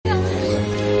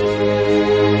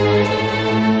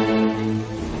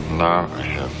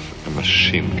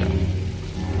machine gun.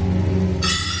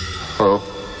 Ho,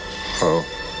 ho,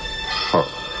 ho.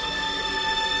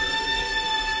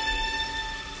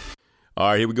 All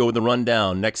right, here we go with the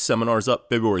rundown. Next seminar's up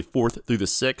February 4th through the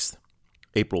 6th,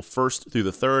 April 1st through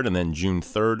the 3rd, and then June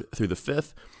 3rd through the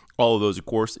 5th. All of those, of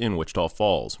course, in Wichita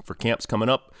Falls. For camps coming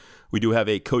up, we do have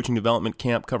a coaching development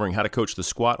camp covering how to coach the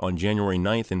squat on January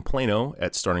 9th in Plano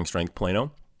at Starting Strength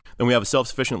Plano. Then we have a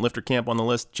self-sufficient lifter camp on the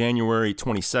list January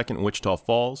 22nd in Wichita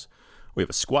Falls. We have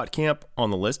a squat camp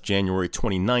on the list January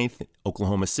 29th in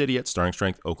Oklahoma City at Starting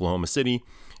Strength Oklahoma City.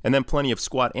 And then plenty of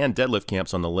squat and deadlift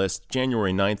camps on the list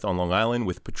January 9th on Long Island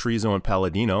with Patrizio and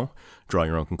Palladino. Draw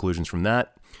your own conclusions from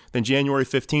that. Then January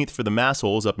 15th for the mass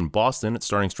holes up in Boston at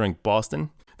Starting Strength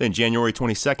Boston. Then January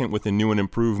 22nd with the new and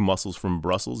improved muscles from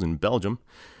Brussels in Belgium.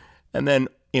 And then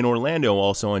in Orlando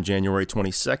also on January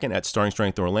 22nd at Starting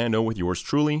Strength Orlando with yours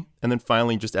truly. And then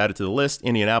finally, just added to the list,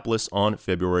 Indianapolis on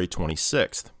February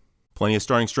 26th. Plenty of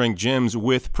Starting Strength gyms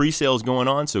with pre-sales going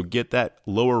on, so get that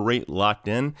lower rate locked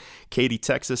in. Katy,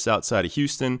 Texas, outside of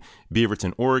Houston,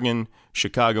 Beaverton, Oregon,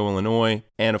 Chicago, Illinois,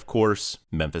 and of course,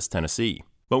 Memphis, Tennessee.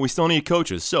 But we still need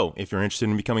coaches, so if you're interested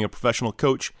in becoming a professional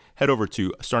coach, head over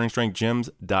to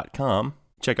StartingStrengthGyms.com,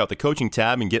 check out the coaching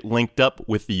tab, and get linked up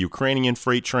with the Ukrainian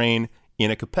freight train,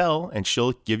 Ina Capel, and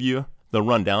she'll give you the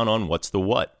rundown on what's the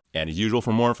what. And as usual,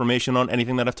 for more information on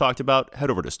anything that I've talked about, head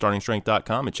over to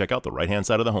StartingStrength.com and check out the right-hand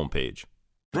side of the homepage.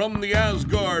 From the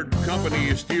Asgard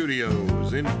Company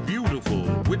Studios in beautiful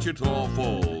Wichita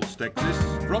Falls,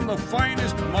 Texas, from the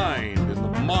finest mind in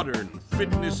the modern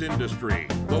fitness industry,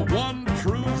 the one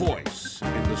true voice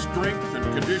in the strength and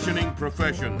conditioning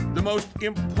profession, the most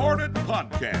important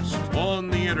podcast on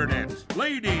the internet.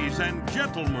 Ladies and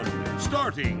gentlemen,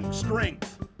 Starting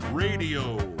Strength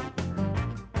Radio.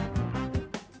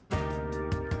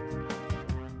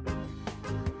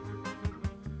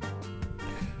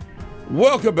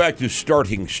 Welcome back to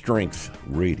Starting Strength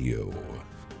Radio.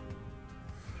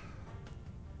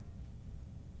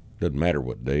 Doesn't matter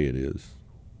what day it is.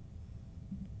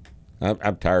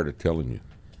 I'm tired of telling you.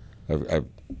 I've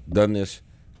done this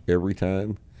every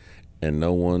time, and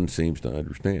no one seems to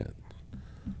understand.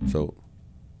 So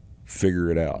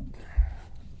figure it out.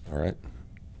 All right?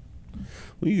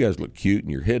 Well, you guys look cute in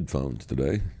your headphones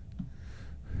today.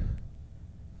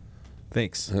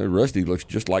 Thanks. Rusty looks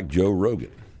just like Joe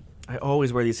Rogan. I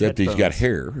always wear these Except headphones. he's got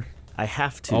hair. I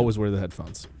have to. Always wear the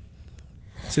headphones.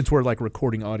 Since we're like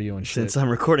recording audio and shit. Since I'm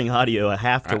recording audio, I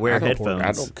have to wear headphones.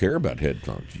 I don't care about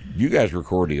headphones. You guys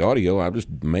record the audio. I'm just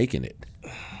making it.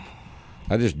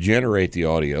 I just generate the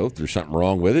audio. If there's something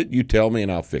wrong with it, you tell me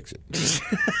and I'll fix it.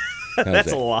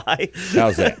 That's a lie.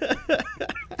 How's that?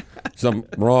 Something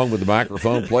wrong with the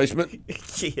microphone placement?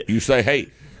 You say, hey, a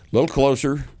little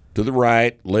closer. To the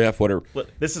right, left, whatever. Look,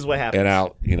 this is what happens. And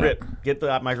I'll, Rip, get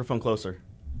the microphone closer.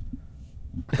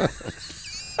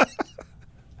 Is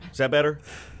that better?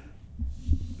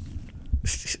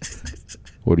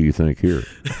 What do you think here?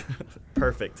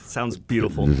 Perfect. Sounds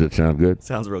beautiful. Does it sound good?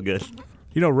 Sounds real good.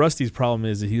 You know, Rusty's problem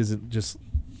is that he doesn't just,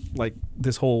 like,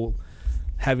 this whole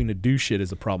having to do shit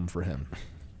is a problem for him.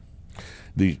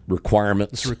 The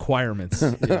requirements. It's requirements.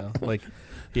 Like,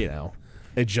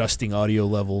 adjusting audio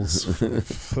levels.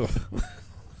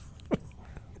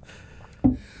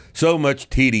 So much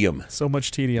tedium. So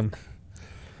much tedium.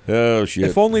 Oh, shit.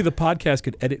 If only the podcast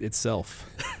could edit itself.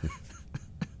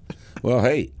 Well,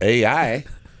 hey, AI.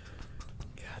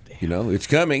 Goddamn. It's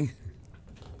coming.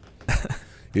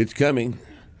 It's coming.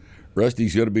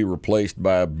 Rusty's going to be replaced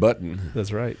by a button.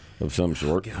 That's right. Of some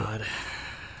sort. God.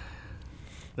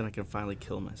 Then I can finally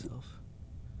kill myself.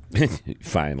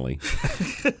 Finally.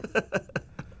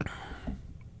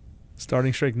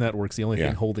 Starting Strength Network's the only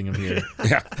thing holding him here.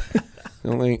 Yeah.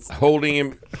 Only holding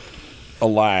him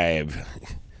alive.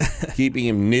 Keeping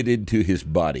him knitted to his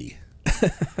body.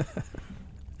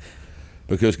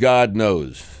 Because God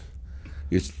knows.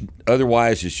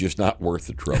 Otherwise, it's just not worth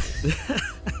the trouble.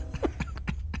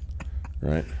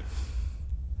 Right?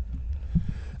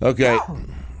 Okay.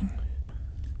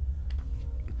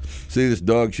 See this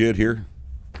dog shit here?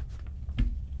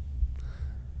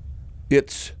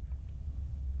 It's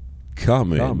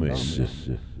comments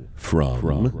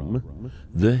from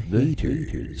the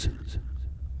haters.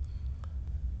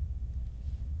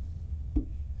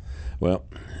 Well,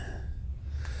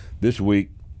 this week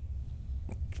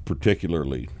is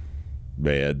particularly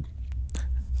bad.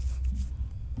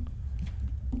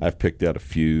 I've picked out a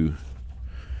few.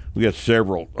 We got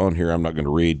several on here I'm not going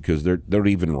to read because they don't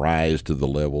even rise to the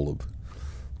level of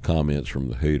comments from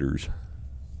the haters.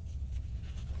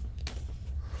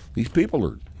 These people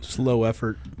are Just low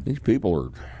effort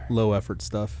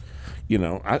stuff. You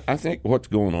know, I think what's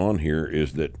going on here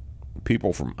is that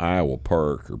people from Iowa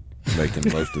Park are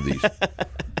making most of these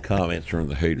comments from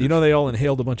the haters. You know, they all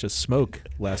inhaled a bunch of smoke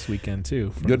last weekend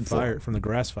too from Good the fire, from the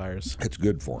grass fires. It's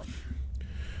good for them.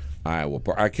 Iowa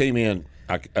Park. I came in.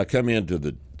 I come into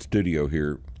the studio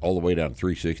here all the way down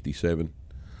 367.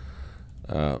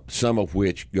 Some of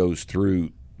which goes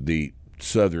through the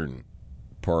southern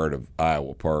part of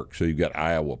Iowa Park. So you've got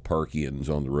Iowa Parkians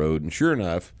on the road, and sure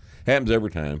enough, happens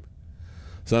every time.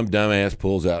 Some dumbass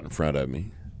pulls out in front of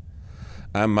me.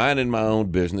 I'm minding my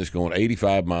own business, going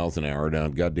 85 miles an hour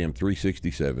down goddamn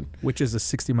 367. Which is a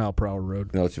 60-mile-per-hour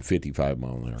road. No, it's a 55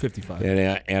 mile an hour. 55.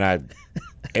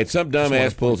 And some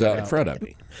dumbass pulls out in front of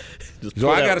me. So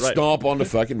I got to stomp on the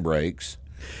fucking brakes.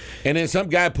 And then some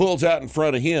guy pulls out in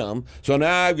front of him. So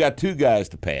now I've got two guys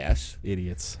to pass.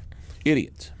 Idiots.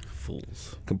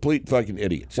 Fools. Complete fucking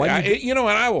idiots. Why You know,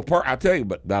 in Iowa Park, I'll tell you,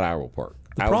 but not Iowa Park.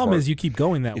 The Iowa problem Park, is you keep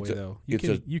going that way, it's a- though.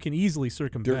 it's You can easily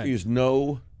circumvent. there is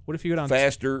no What if you go down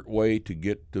faster way to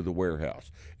get to the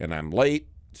warehouse. And I'm late,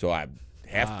 so I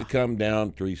have to come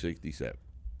down 367.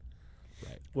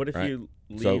 What if Right. you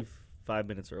leave So- 5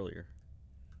 minutes earlier?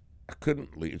 I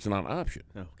couldn't leave. It's not an option.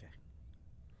 Oh, okay.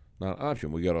 Not an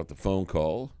option. We got off the phone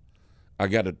call. I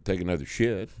got to take another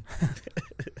shit.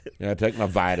 I take my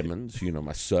vitamins, you know,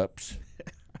 my sups.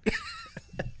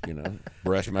 You know,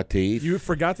 brush my teeth, You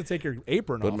forgot to take your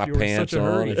apron put off. my You were in pants such a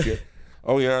on hurry. and shit.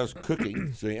 Oh, yeah, I was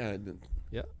cooking. See, I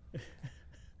Yeah.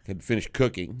 had to finish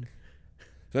cooking.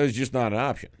 So it's just not an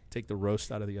option. Take the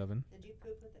roast out of the oven. Did you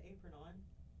poop with the apron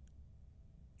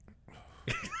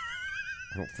on?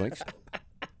 I don't think so.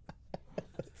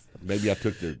 Maybe I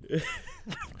took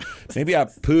Maybe I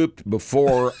pooped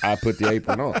before I put the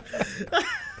apron on.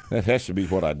 That has to be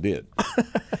what I did.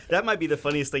 That might be the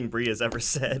funniest thing Bree has ever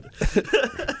said.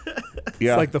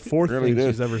 Yeah, It's like the fourth really thing it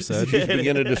she's is. ever said. She's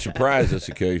beginning to surprise us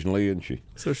occasionally, isn't she?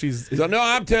 So she's So no,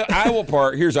 I'm telling Iowa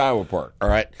Park. Here's Iowa Park. All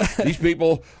right, these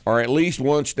people are at least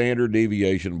one standard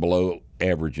deviation below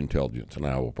average intelligence in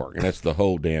Iowa Park, and that's the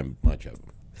whole damn bunch of them.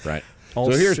 Right. All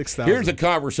so here's 6,000. a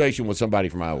conversation with somebody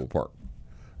from Iowa Park.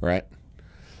 Right.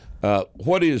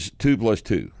 What is 2 plus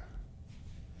 2?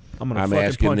 I'm I'm fucking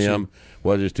asking punch them you.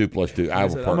 what is 2 plus 2. I Iowa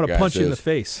said, Park I'm going guy to punch you in the says-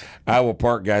 face. Iowa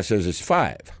Park guy says it's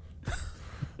 5.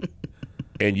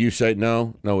 And you say,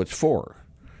 no, it's 4.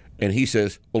 And he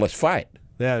says, well, let's fight.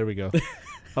 Yeah, there we go.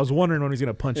 I was wondering when he's going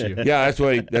to punch you. Yeah, that's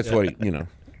what he, you know,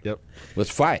 Yep. let's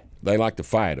fight. They like to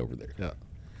fight over there. Yeah.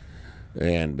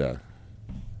 And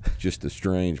just a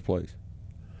strange place.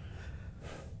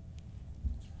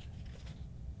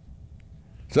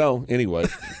 So, anyway,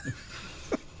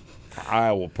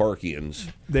 Iowa Parkians,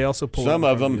 They also pull some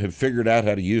out of them have figured out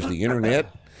how to use the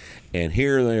internet, and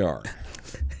here they are.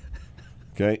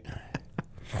 Okay.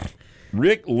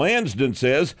 Rick Lansden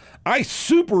says, I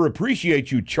super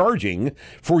appreciate you charging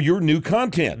for your new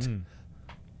content.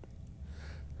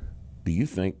 Do you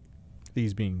think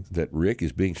these being that Rick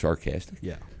is being sarcastic?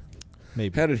 yeah.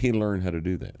 Maybe How did he learn how to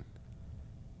do that?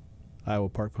 Iowa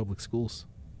Park Public Schools.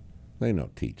 They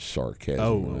don't teach sarcasm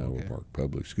Oh, in Iowa okay. Park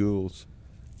Public Schools.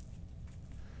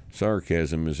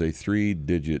 Sarcasm is a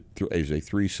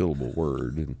three-syllable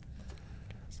word, and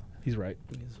He's right.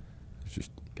 it's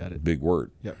just Got a it. big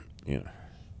word. Yep. Yeah.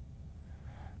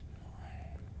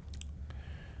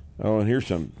 Oh, and here's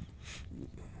some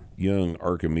young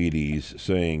Archimedes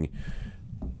saying,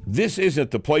 this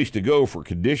isn't the place to go for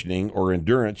conditioning or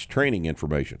endurance training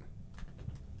information.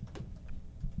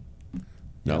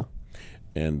 No.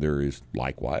 And there is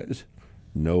likewise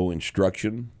no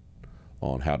instruction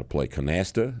on how to play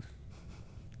canasta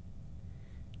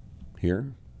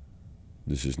here.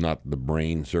 This is not the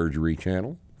brain surgery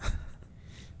channel.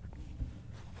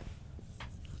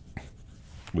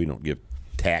 We don't give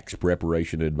tax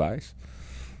preparation advice.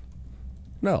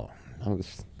 No.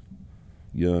 This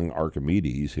young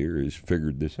Archimedes here has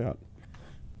figured this out.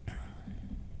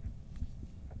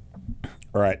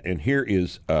 All right, and here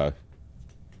is, as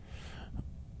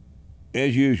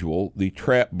usual, the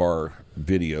trap bar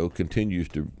video continues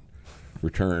to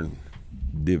return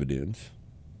dividends.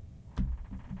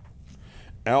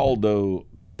 Aldo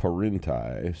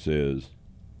Parenti says,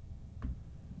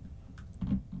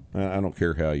 I don't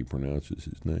care how he pronounces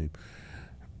his name,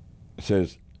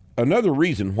 says, another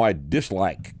reason why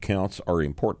dislike counts are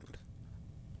important.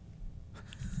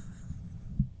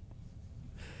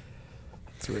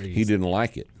 That's where He didn't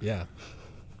like it. Yeah.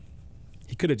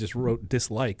 He could have just wrote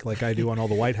dislike like I do on all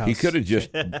the White House He could have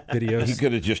just videos. he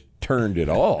could have just turned it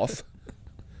off.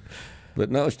 But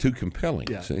no, it's too compelling,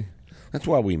 Yeah. see? That's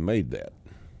why we made that.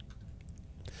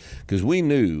 Because we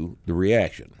knew the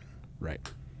reaction. Right.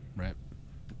 Right.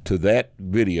 to that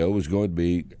video is going to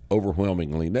be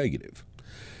overwhelmingly negative,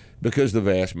 because the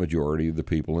vast majority of the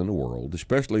people in the world,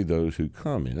 especially those who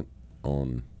comment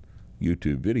on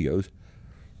YouTube videos,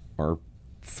 are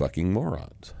fucking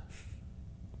morons.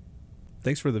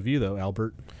 Thanks for the view, though,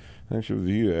 Albert. Thanks for the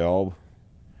view, Al.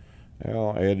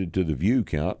 Al added to the view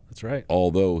count, That's right.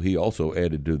 although he also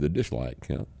added to the dislike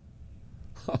count.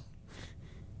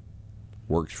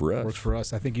 Works for us. Works for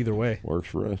us. I think either way. Works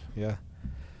for us. Yeah.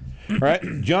 All right.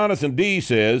 Jonathan D.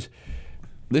 says,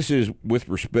 this is with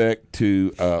respect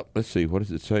to, let's see, what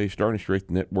does it say? Starting Straight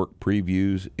Network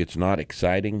previews. It's not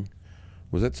exciting.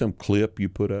 Was that some clip you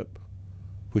put up?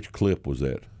 Which clip was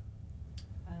that?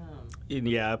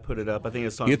 Yeah, I put it up. I think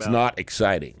it's talking It's about. not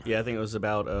exciting. Yeah, I think it was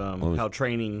about how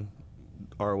training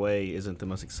our way isn't the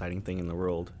most exciting thing in the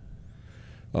world.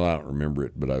 Well, I don't remember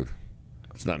it, but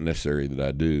it's not necessary that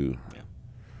I do, Yeah.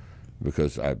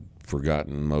 because I've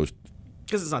forgotten most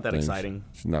Because it's not that things. exciting.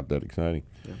 It's not that exciting.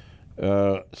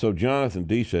 So Jonathan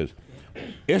D. says,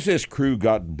 SS Crew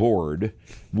got bored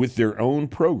with their own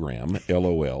program,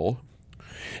 LOL,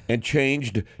 and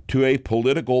changed to a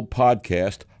political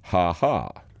podcast, ha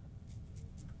ha.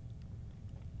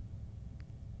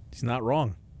 He's not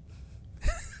wrong.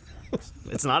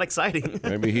 It's not exciting.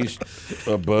 Maybe he's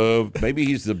above, maybe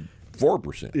he's the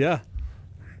 4%. Yeah.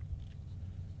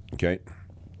 Okay.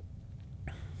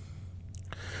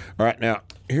 All right, now,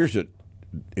 here's an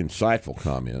insightful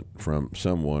comment from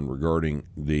someone regarding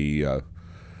the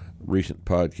recent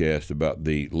podcast about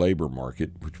the labor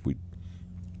market, which we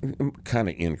kind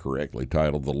of incorrectly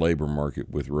titled The Labor Market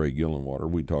with Ray Gillenwater.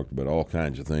 We talked about all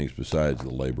kinds of things besides the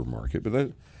labor market, but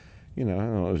that, I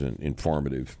don't know, it was an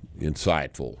informative,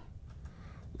 insightful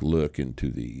look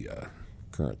into the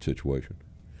current situation.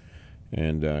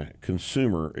 And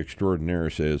Consumer Extraordinaire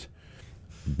says,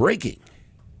 breaking.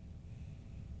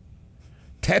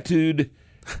 Tattooed,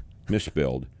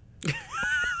 misspelled,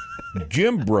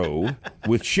 Jim Bro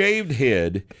with shaved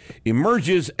head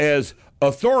emerges as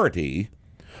authority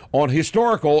on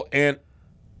historical and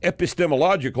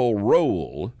epistemological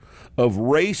role of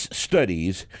race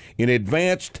studies in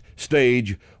advanced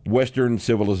stage Western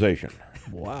civilization.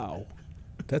 Wow.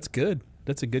 That's good.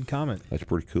 That's a good comment. That's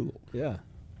pretty cool. Yeah.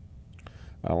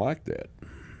 I like that.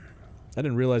 I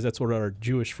didn't realize that's what our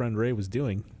Jewish friend Ray was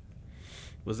doing.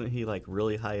 Wasn't he like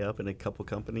really high up in a couple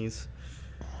companies?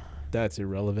 That's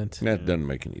irrelevant. That doesn't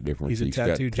make any difference. He's a got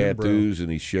tattooed gym bro. tattoos and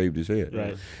he's shaved his head.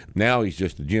 Right. Now he's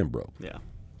just a gym bro. Yeah.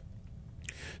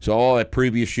 So all that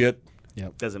previous shit,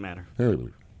 Yep. Doesn't matter.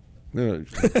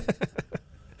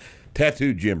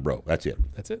 tattooed gym bro. That's it.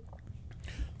 That's it.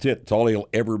 That's it. That's all he'll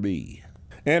ever be.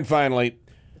 And finally,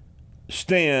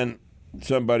 Stan,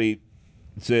 somebody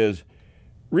says,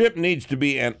 Rip needs to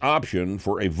be an option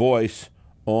for a voice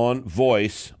on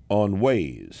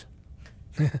Waze.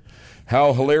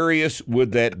 How hilarious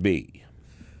would that be?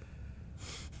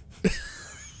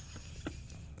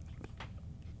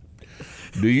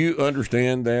 Do you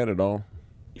understand that at all?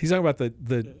 He's talking about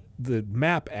the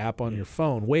map app on your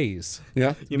phone, Waze.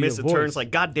 Yeah. You Be miss a a turn. voice. It's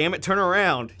like, God damn it, turn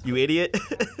around, you idiot.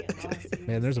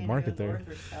 Man, there's a market there. North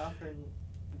or south or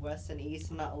west and east,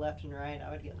 and not left and right, I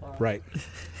would get lost. Right.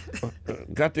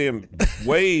 Goddamn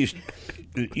Waze.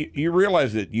 You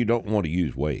realize that you don't want to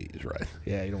use Waze, right?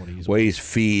 Yeah, you don't want to use Waze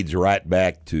feeds right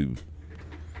back to,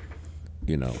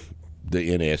 the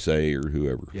NSA or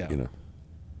whoever. Yeah.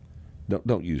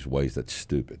 Don't use Waze. That's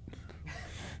stupid.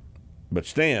 But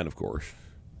Stan, of course.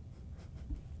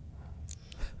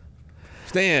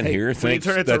 Stan here When you thinks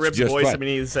turn it to that's Rip's just voice, fine. I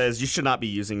mean, he says, you should not be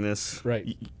using this.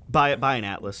 Right. Buy an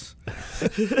Atlas.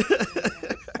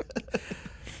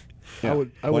 I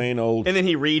would Plain old And then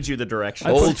he reads you the directions.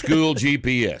 old school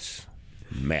GPS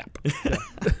map.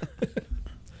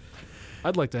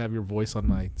 I'd like to have your voice on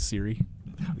my Siri.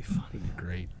 That'd be funny.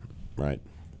 Great. Right.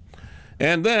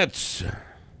 And that's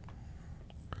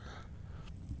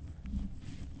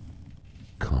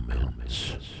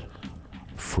comments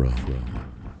from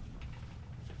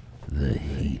the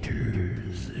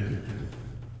haters.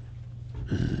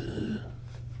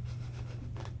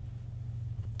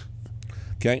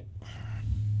 Okay.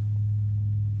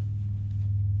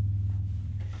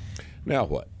 Now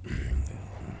what? What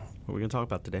are we going to talk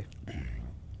about today?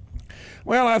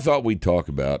 Well, I thought we'd talk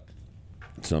about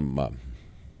some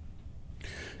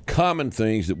common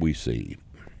things that we see.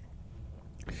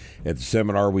 At the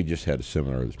seminar, we just had a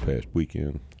seminar this past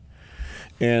weekend,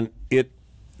 and it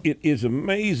is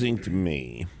amazing to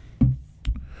me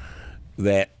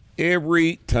that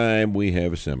every time we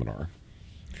have a seminar,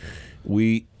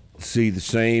 we see the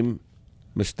same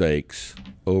mistakes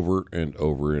over and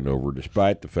over and over,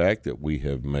 despite the fact that we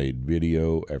have made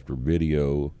video after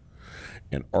video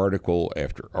and article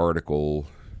after article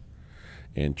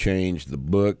and changed the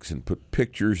books and put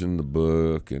pictures in the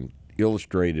book and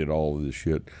illustrated all of this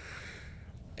shit.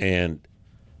 And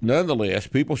nonetheless,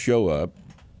 people show up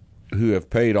who have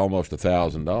paid almost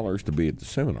 $1,000 to be at the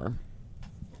seminar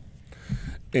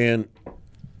and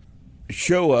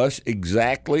show us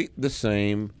exactly the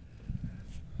same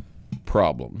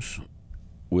problems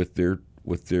with their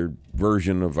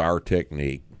version of our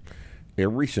technique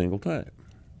every single time.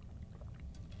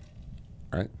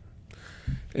 Right?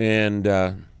 And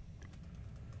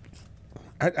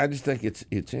I just think it's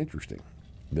interesting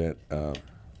that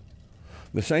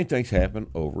the same things happen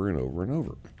over and over and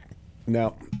over.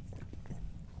 Now,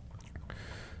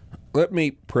 let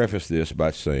me preface this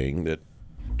by saying that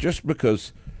just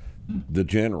because the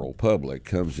general public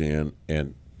comes in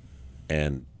and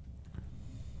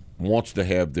wants to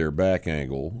have their back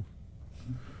angle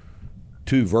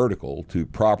too vertical to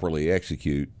properly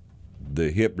execute the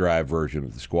hip drive version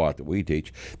of the squat that we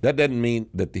teach, that doesn't mean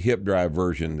that the hip drive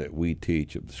version that we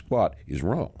teach of the squat is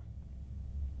wrong.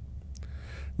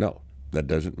 No, that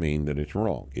doesn't mean that it's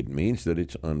wrong. It means that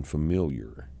it's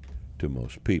unfamiliar to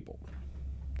most people.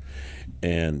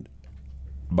 And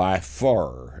by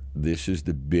far, this is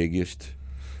the biggest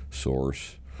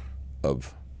source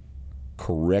of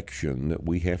correction that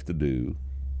we have to do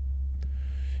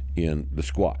in the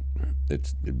squat.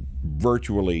 It's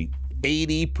virtually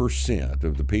 80%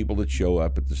 of the people that show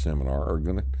up at the seminar are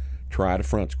going to try to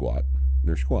front squat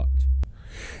their squats.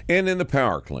 And in the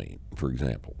power clean, for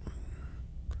example,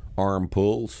 arm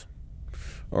pulls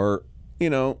are,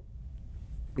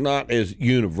 not as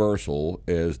universal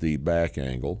as the back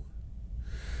angle,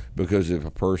 because if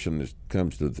a person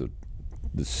comes to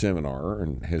the seminar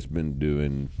and has been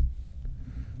doing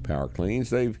power cleans,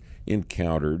 they've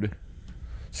encountered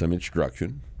some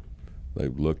instruction.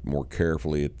 They've looked more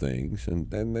carefully at things, and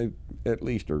they at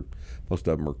least most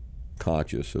of them are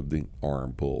conscious of the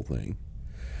arm pull thing.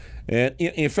 And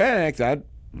in fact, I've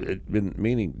been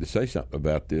meaning to say something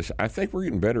about this. I think we're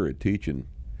getting better at teaching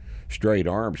straight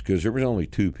arms, because there was only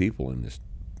 2 people in this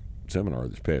seminar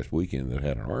this past weekend that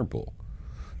had an arm pull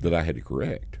that I had to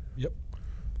correct. Yep.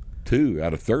 2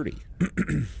 out of 30,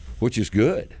 which is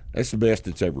good. That's the best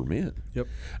it's ever been. Yep.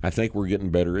 I think we're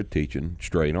getting better at teaching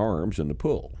straight arms and the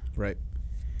pull. Right.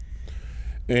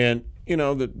 And,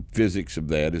 the physics of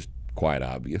that is quite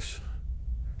obvious.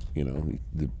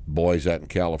 The boys out in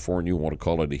California want to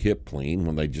call it a hip clean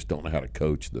when they just don't know how to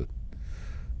coach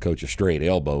a straight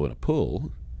elbow and a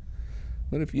pull.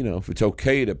 But if it's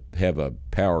okay to have a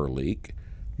power leak,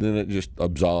 then it just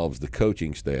absolves the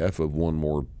coaching staff of one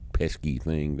more pesky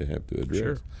thing to have to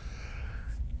address.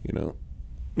 Sure.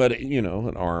 But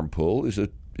an arm pull is a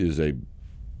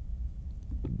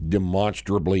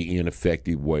demonstrably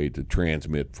ineffective way to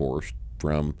transmit force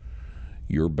from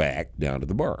your back down to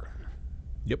the bar.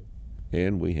 Yep.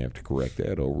 And we have to correct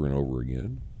that over and over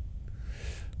again.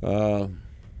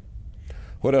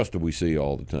 What else do we see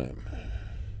all the time?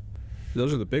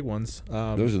 Those are the big ones.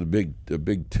 Those are the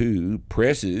big 2.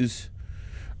 Presses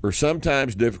are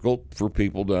sometimes difficult for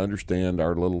people to understand.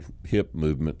 Our little hip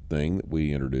movement thing that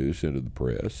we introduce into the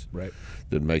press, right,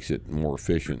 that makes it more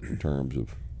efficient in terms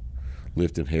of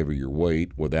lifting heavier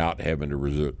weight without having to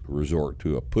resort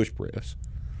to a push press.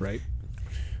 Right.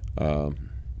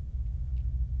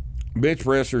 Bench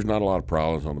press, there's not a lot of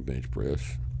problems on the bench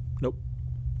press. Nope.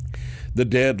 The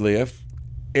deadlift,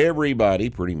 everybody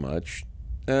pretty much.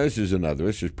 This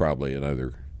is probably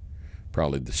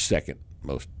the second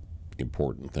most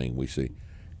important thing we see,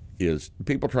 is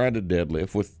people trying to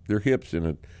deadlift with their hips in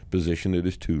a position that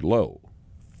is too low.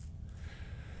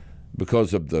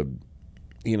 Because of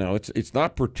it's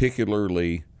not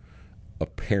particularly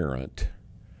apparent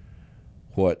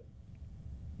what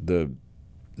the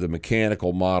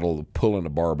mechanical model of pulling a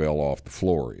barbell off the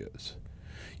floor is.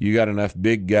 You got enough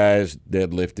big guys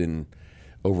deadlifting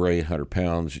over 800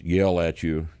 pounds yell at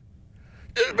you,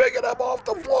 "Just pick it up off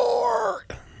the floor."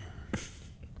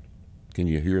 Can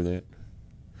you hear that?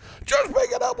 Just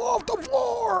pick it up off the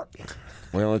floor.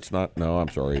 Well, it's not. No, I'm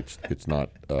sorry. It's not.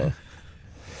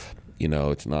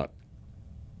 It's not.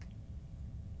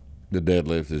 The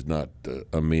deadlift is not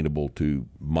amenable to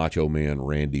Macho Man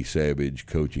Randy Savage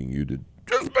coaching you to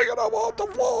just pick it up off the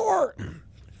floor. There's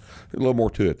a little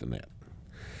more to it than that.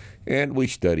 And we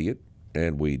study it,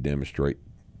 and we demonstrate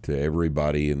to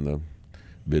everybody in the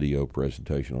video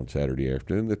presentation on Saturday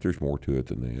afternoon that there's more to it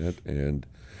than that. And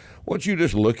once you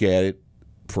just look at it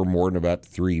for more than about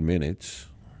 3 minutes,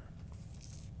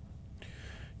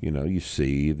 you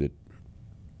see that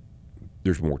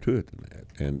there's more to it than that.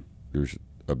 And there's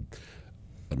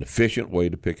an efficient way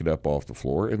to pick it up off the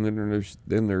floor, and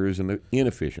then there is an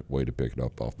inefficient way to pick it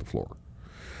up off the floor.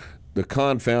 The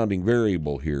confounding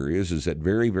variable here is that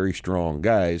very, very strong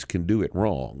guys can do it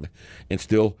wrong and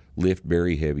still lift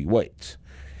very heavy weights.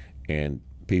 And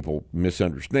people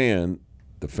misunderstand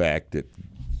the fact that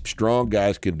strong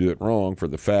guys can do it wrong for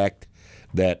the fact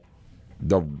that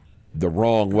the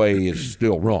wrong way is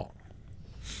still wrong.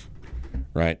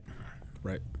 Right?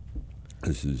 Right.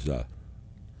 This is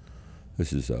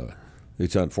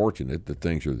it's unfortunate that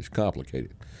things are this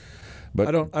complicated. But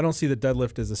I don't see the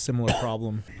deadlift as a similar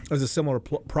problem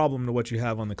problem to what you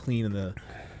have on the clean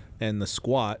and the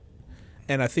squat.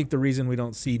 And I think the reason we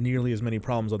don't see nearly as many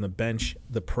problems on the bench,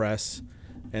 the press,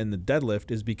 and the deadlift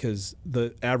is because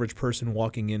the average person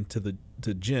walking into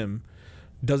the gym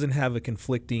doesn't have a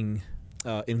conflicting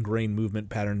ingrained movement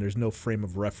pattern. There's no frame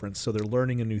of reference, so they're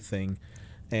learning a new thing,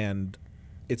 and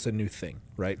it's a new thing,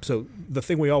 right? So the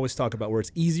thing we always talk about, where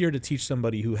it's easier to teach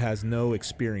somebody who has no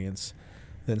experience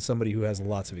than somebody who has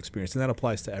lots of experience, and that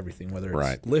applies to everything, whether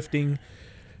it's lifting,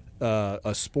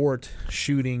 a sport,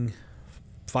 shooting,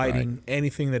 fighting,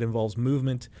 anything that involves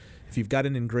movement. If you've got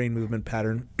an ingrained movement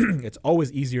pattern, it's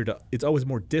always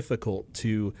more difficult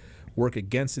to work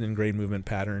against an ingrained movement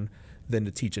pattern than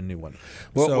to teach a new one.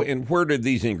 Well, and where did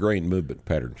these ingrained movement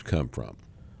patterns come from?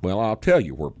 Well, I'll tell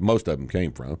you where most of them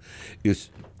came from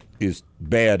is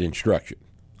bad instruction.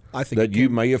 I think that you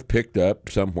may have picked up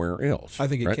somewhere else. I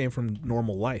think it came from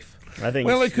normal life.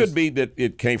 Well, it could be that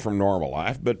it came from normal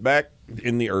life, but back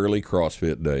in the early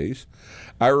CrossFit days,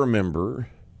 I remember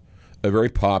a very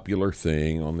popular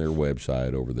thing on their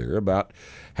website over there about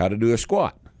how to do a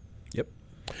squat. Yep.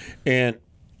 And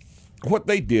what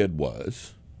they did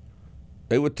was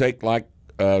they would take like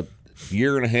a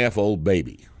year-and-a-half-old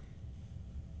baby,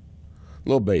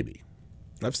 little baby.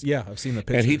 I've seen the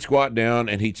picture. And he'd squat down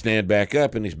and he'd stand back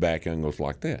up and his back goes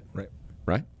like that.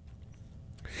 Right?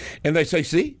 And they say,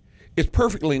 see, it's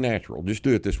perfectly natural. Just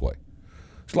do it this way.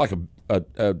 It's like a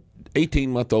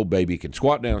 18-month-old baby can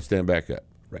squat down and stand back up.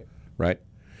 Right?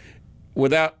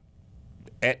 Without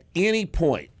at any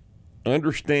point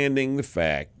understanding the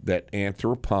fact that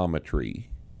anthropometry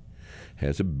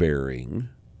has a bearing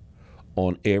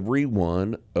on every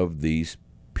one of these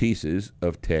pieces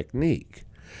of technique.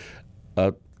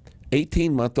 A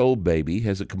 18-month-old baby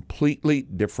has a completely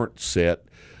different set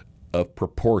of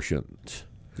proportions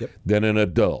than an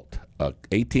adult. A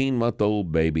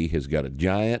 18-month-old baby has got a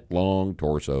giant long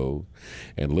torso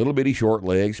and little bitty short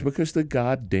legs because the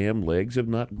goddamn legs have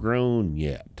not grown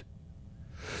yet.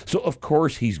 So, of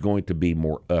course, he's going to be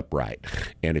more upright.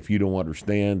 And if you don't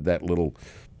understand that little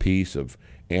piece of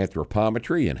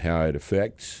anthropometry and how it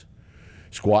affects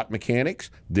squat mechanics,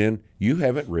 then you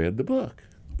haven't read the book.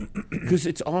 Because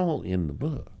it's all in the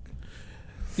book.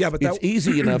 Yeah, but it's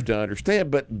easy enough to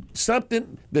understand, but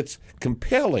something that's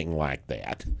compelling like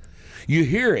that, you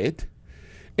hear it,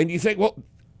 and you think, well,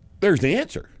 there's the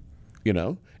answer,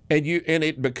 and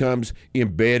it becomes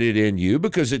embedded in you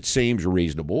because it seems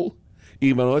reasonable,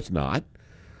 even though it's not.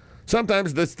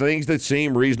 Sometimes the things that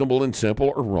seem reasonable and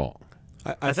simple are wrong.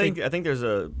 I think there's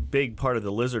a big part of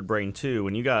the lizard brain too.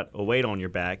 When you got a weight on your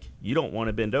back, you don't want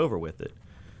to bend over with it.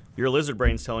 Your lizard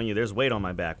brain's telling you there's weight on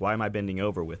my back. Why am I bending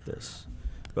over with this?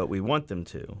 But we want them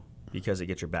to because it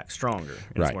gets your back stronger.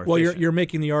 And it's more efficient. You're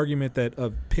making the argument that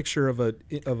a picture of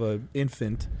a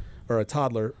infant or a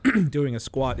toddler doing a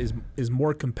squat is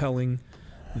more compelling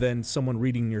than someone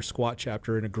reading your squat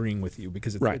chapter and agreeing with you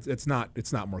because it's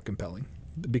not more compelling.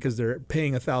 Because they're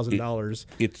paying $1,000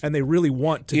 and they really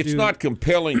want to. It's not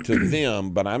compelling to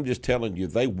them, but I'm just telling you,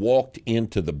 they walked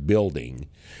into the building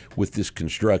with this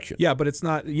construction. Yeah, but it's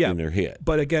not. Yeah, in their head.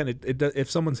 But again,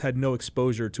 if someone's had no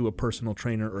exposure to a personal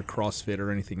trainer or CrossFit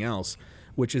or anything else,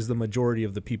 which is the majority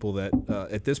of the people that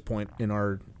at this point in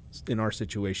our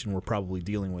situation we're probably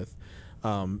dealing with,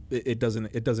 it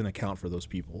doesn't account for those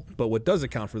people. But what does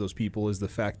account for those people is the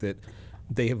fact that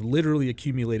they have literally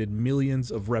accumulated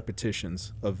millions of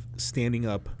repetitions of standing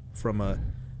up from a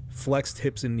flexed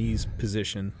hips and knees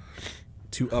position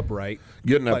to upright,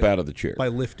 getting up out of the chair by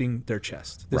lifting their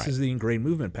chest. This is the ingrained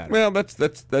movement pattern. Well, that's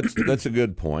a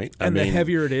good point. And the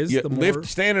heavier it is, the more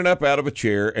standing up out of a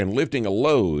chair and lifting a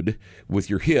load with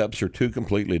your hips are two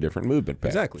completely different movement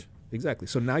patterns. Exactly.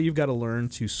 So now you've got to learn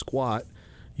to squat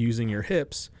using your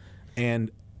hips,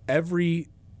 and every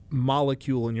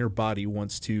molecule in your body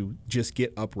wants to just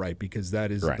get upright because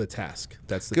that is the task.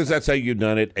 Because that's how you've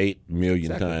done it 8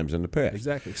 million times in the past.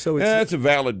 Exactly. So that's a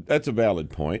valid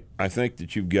point. I think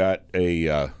that you've got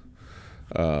a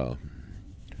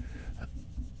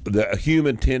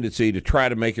human tendency to try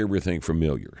to make everything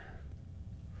familiar.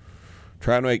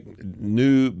 Try to make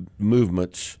new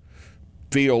movements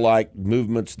feel like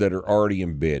movements that are already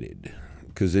embedded,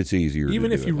 because it's easier.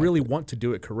 Even to if do you it like really that. want to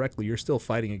do it correctly, you're still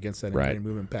fighting against that Right. embedded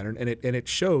movement pattern, and it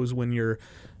shows when you're.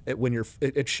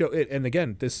 And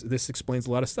again, this explains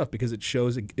a lot of stuff, because it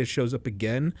shows up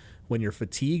again when you're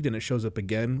fatigued, and it shows up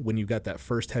again when you've got that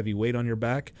first heavy weight on your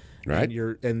back, Right.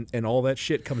 and all that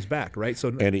shit comes back, right? So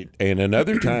And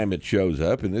another time it shows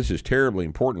up, and this is terribly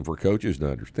important for coaches to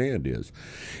understand, is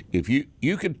if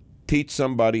you could teach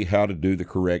somebody how to do the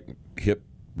correct hip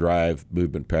drive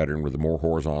movement pattern with a more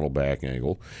horizontal back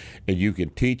angle, and you can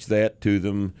teach that to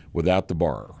them without the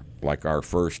bar, like our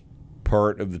first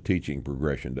part of the teaching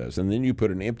progression does. And then you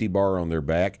put an empty bar on their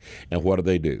back, and what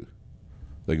do?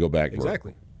 They go back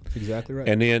vertical. exactly right.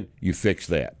 And then you fix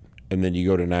that. And then you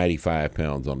go to 95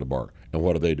 pounds on the bar. And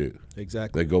what do?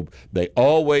 Exactly. They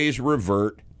always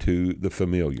revert to the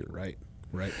familiar. Right.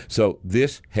 So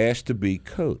this has to be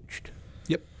coached.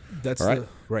 Yep. That's All right.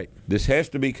 right. This has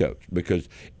to be coached, because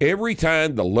every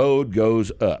time the load goes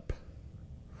up,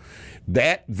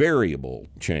 that variable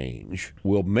change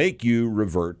will make you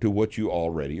revert to what you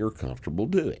already are comfortable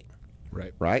doing.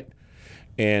 Right. Right?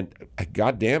 And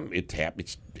goddamn, it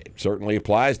certainly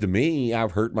applies to me.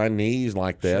 I've hurt my knees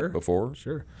like that before.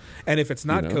 Sure. And if it's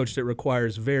not You know? coached, it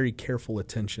requires very careful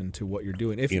attention to what you're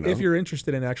doing. If you're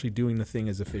interested in actually doing the thing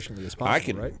as efficiently as possible, I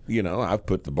can, right? I've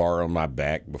put the bar on my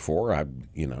back before. I,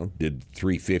 did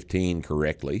 315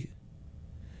 correctly,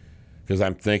 because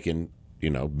I'm thinking,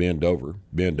 bend over,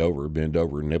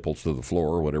 nipples to the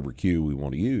floor, whatever cue we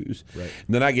want to use. Right.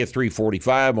 And then I get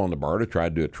 345 on the bar to try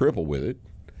to do a triple with it,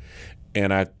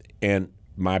 and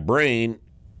my brain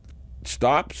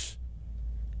stops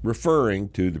referring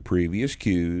to the previous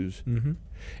cues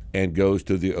and goes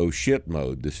to the oh shit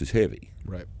mode. This is heavy.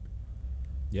 Right.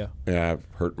 Yeah. And I've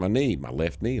hurt my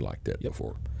left knee like that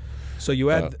before. So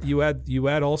you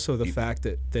add also the fact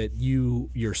that you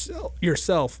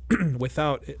yourself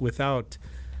without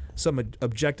some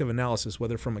objective analysis,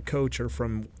 whether from a coach or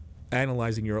from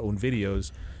analyzing your own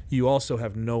videos, you also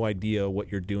have no idea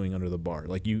what you're doing under the bar.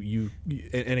 Like and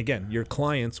again, your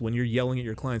clients, when you're yelling at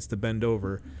your clients to bend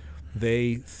over,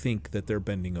 they think that they're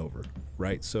bending over,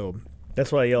 right? So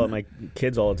That's why I yell at my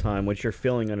kids all the time. What you're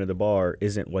feeling under the bar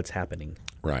isn't what's happening.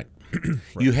 Right.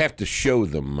 You have to show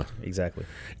them. Exactly.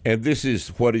 And this is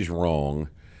what is wrong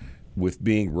with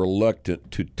being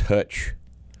reluctant to touch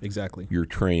exactly. your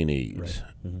trainees.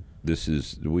 Right. This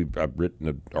is I've written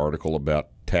an article about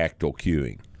tactile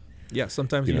cueing. Yeah,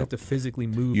 sometimes you have to physically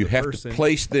move You the have person. to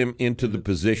place them into the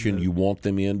position you want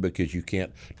them in, because you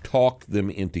can't talk them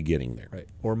into getting there. Right,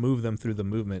 or move them through the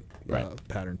movement Right.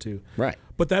 pattern too. Right.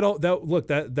 But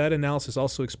that analysis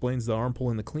also explains the arm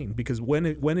pull and the clean, because when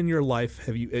in your life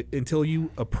have you, until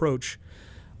you approach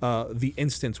the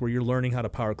instance where you're learning how to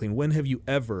power clean, when have you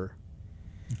ever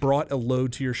brought a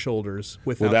load to your shoulders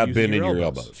without using bending your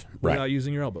elbows? elbows? Right. Without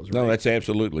using your elbows. No, right? that's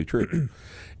absolutely true.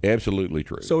 Absolutely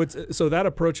true. So that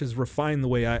approach has refined the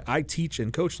way I teach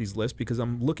and coach these lifts, because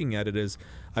I'm looking at it as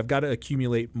I've got to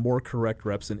accumulate more correct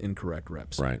reps than incorrect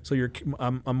reps. Right. So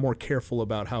I'm more careful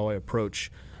about how I approach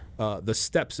the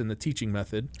steps in the teaching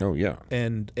method. Oh yeah.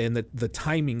 And the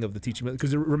timing of the teaching method.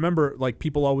 Because remember, like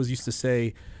people always used to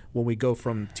say when we go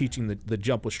from teaching the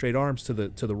jump with straight arms to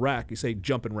the rack, you say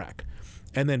jump and rack,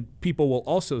 and then people will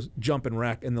also jump and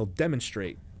rack, and they'll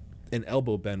demonstrate an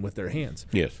elbow bend with their hands.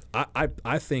 Yes.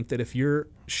 I think that if you're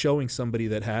showing somebody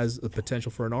that has the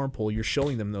potential for an arm pull, you're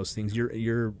showing them those things.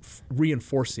 You're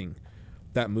reinforcing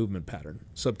that movement pattern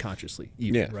subconsciously,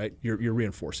 even, right? You're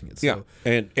reinforcing it. Yeah. So,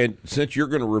 And since you're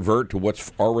going to revert to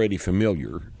what's already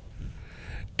familiar,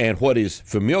 and what is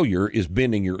familiar is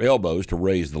bending your elbows to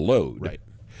raise the load. right.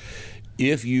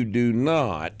 If you do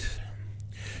not,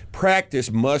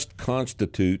 practice must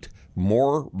constitute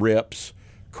more reps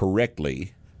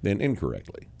correctly than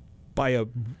incorrectly. By a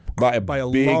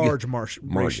big large margin.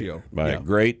 ratio. By Yeah. a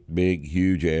great, big,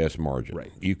 huge ass margin.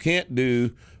 Right. You can't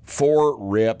do 4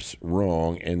 reps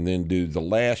wrong and then do the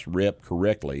last rep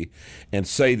correctly and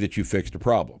say that you fixed a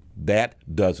problem. That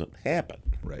doesn't happen.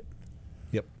 Right.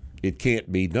 Yep. It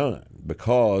can't be done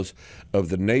because of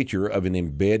the nature of an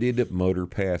embedded motor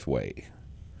pathway.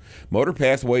 Motor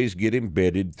pathways get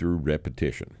embedded through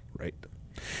repetition. Right.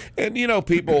 And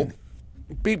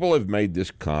people have made this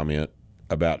comment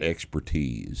about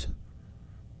expertise.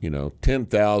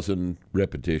 10,000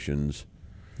 repetitions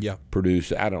Yeah.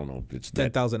 produce, I don't know if it's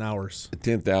 10,000 hours.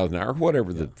 10,000 hours,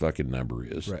 whatever the fucking number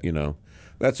is. Right.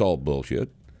 That's all bullshit.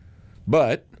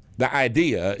 But the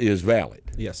idea is valid.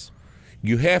 Yes.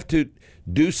 You have to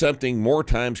do something more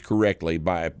times correctly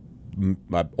by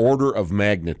order of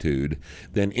magnitude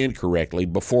than incorrectly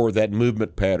before that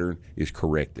movement pattern is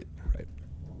corrected. Right.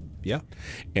 Yeah.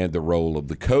 And the role of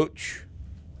the coach,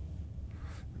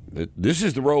 this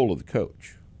is the role of the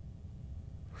coach,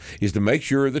 is to make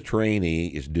sure the trainee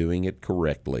is doing it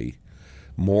correctly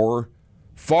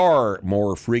far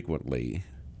more frequently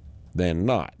than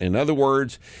not. In other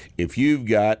words, if you've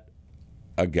got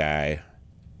a guy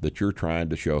that you're trying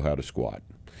to show how to squat,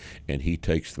 and he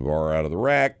takes the bar out of the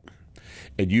rack,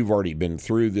 and you've already been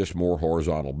through this more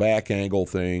horizontal back angle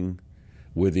thing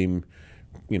with him,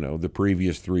 the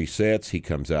previous 3 sets, he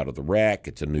comes out of the rack,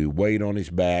 it's a new weight on his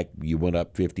back, you went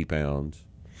up 50 pounds.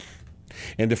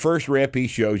 And the first rep he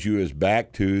shows you is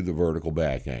back to the vertical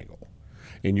back angle.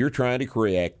 And you're trying to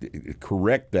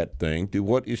correct that thing to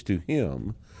what is to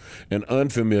him an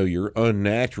unfamiliar,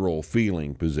 unnatural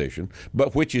feeling position,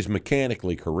 but which is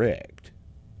mechanically correct.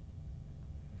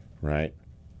 Right?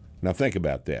 Now think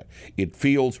about that. It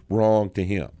feels wrong to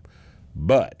him.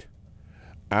 But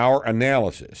our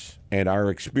analysis and our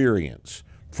experience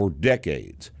for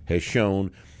decades has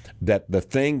shown that the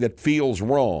thing that feels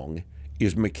wrong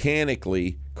is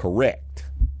mechanically correct.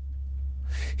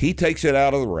 He takes it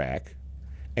out of the rack,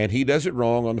 and he does it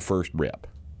wrong on the first rep.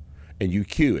 And you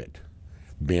cue it.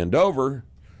 Bend over.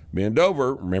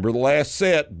 Remember the last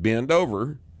set, bend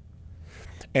over.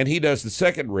 And he does the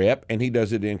second rep, and he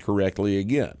does it incorrectly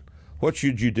again. What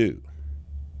should you do?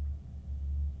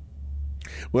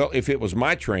 Well, if it was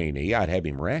my trainee, I'd have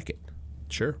him rack it.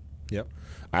 Sure. Yep.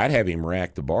 I'd have him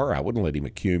rack the bar. I wouldn't let him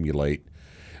accumulate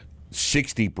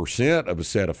 60% of a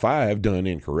set of 5 done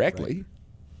incorrectly.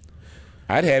 Right.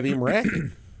 I'd have him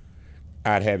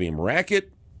rack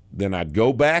it. Then I'd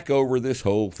go back over this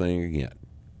whole thing again.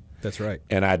 That's right.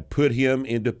 And I'd put him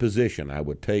into position. I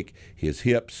would take his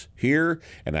hips here,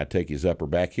 and I'd take his upper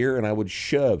back here, and I would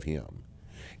shove him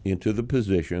into the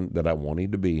position that I want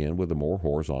him to be in with a more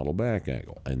horizontal back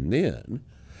angle. And then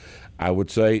I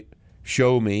would say,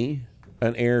 show me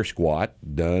an air squat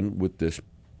done with this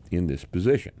in this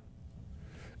position.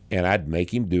 And I'd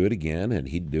make him do it again, and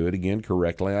he'd do it again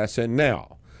correctly. I said,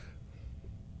 now,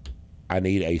 I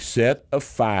need a set of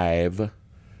 5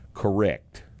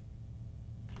 correct.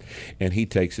 And he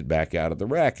takes it back out of the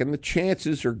rack, and the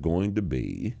chances are going to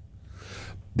be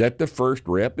that the first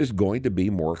rep is going to be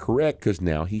more correct because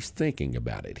now he's thinking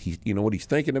about it. You know what he's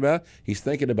thinking about? He's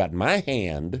thinking about my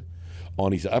hand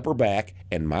on his upper back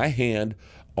and my hand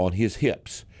on his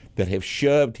hips that have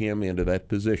shoved him into that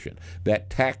position. That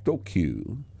tactile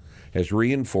cue has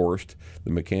reinforced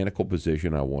the mechanical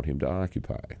position I want him to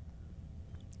occupy.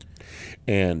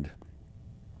 And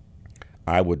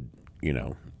I would,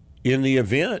 in the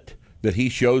event that he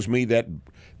shows me that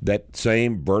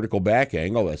same vertical back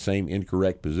angle, that same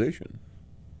incorrect position,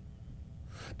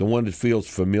 the one that feels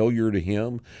familiar to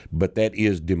him, but that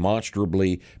is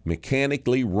demonstrably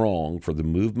mechanically wrong for the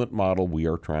movement model we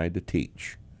are trying to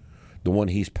teach, the one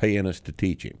he's paying us to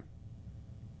teach him,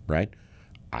 right?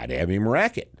 I'd have him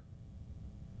rack it.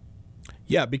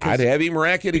 Yeah, because I'd have him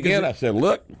rack it again. I said,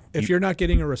 look, if you're not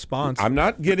getting a response, I'm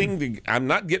not getting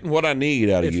what I need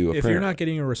out of you. If you're not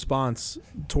getting a response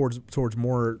towards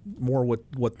more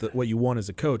what you want as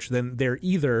a coach, then they're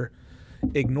either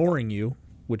ignoring you,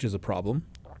 which is a problem.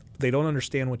 They don't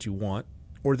understand what you want,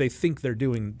 or they think they're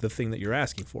doing the thing that you're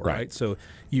asking for. Right. So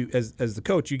you, as the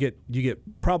coach, you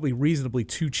get probably reasonably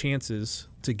 2 chances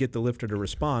to get the lifter to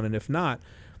respond, and if not,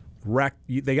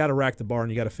 they got to rack the bar,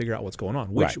 and you got to figure out what's going on.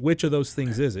 Which of those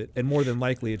things is it? And more than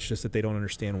likely, it's just that they don't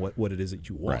understand what it is that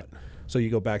you want. Right. So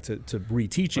you go back to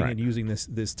reteaching and using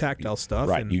this tactile stuff.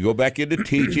 Right. And you go back into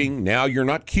teaching. Now you're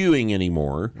not cueing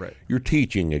anymore. Right. You're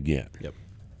teaching again. Yep.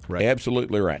 Right.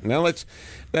 Absolutely right. Now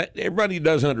everybody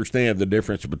does understand the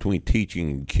difference between teaching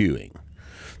and cueing.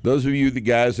 Those of you, the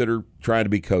guys that are trying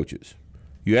to be coaches,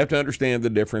 you have to understand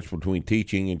the difference between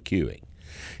teaching and cueing.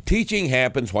 Teaching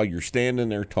happens while you're standing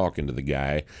there talking to the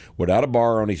guy without a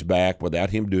bar on his back,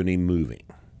 without him doing any moving.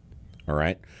 All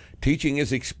right? Teaching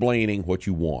is explaining what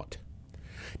you want.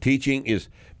 Teaching is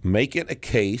making a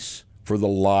case for the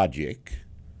logic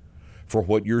for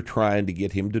what you're trying to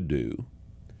get him to do.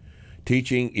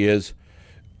 Teaching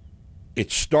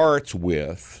it starts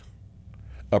with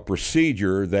a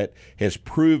procedure that has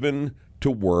proven to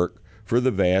work for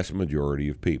the vast majority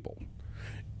of people.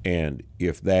 And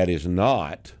if that is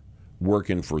not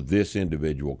working for this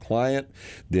individual client,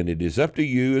 then it is up to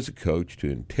you as a coach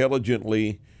to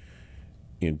intelligently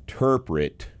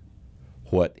interpret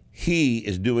what he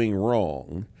is doing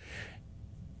wrong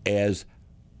as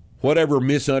whatever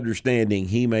misunderstanding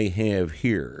he may have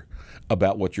here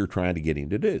about what you're trying to get him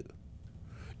to do.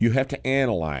 You have to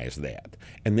analyze that.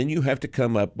 And then you have to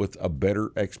come up with a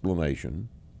better explanation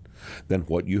than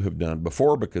what you have done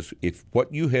before, because if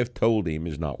what you have told him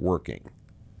is not working,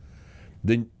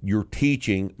 then your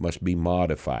teaching must be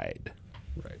modified.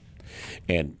 Right.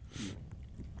 And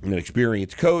an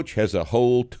experienced coach has a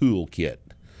whole toolkit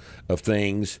of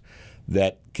things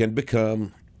that can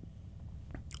become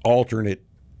alternate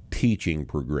teaching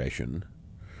progression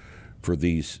for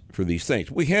these things.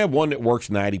 We have one that works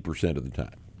 90% of the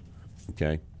time,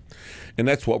 okay? And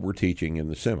that's what we're teaching in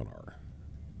the seminar.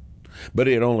 But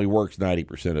it only works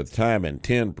 90% of the time, and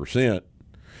 10%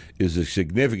 is a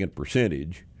significant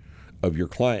percentage of your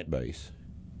client base.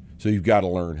 So you've got to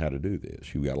learn how to do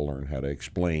this. You've got to learn how to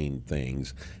explain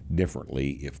things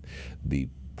differently. If the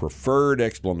preferred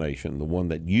explanation, the one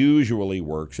that usually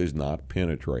works, is not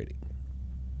penetrating.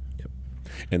 Yep.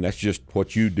 And that's just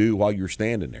what you do while you're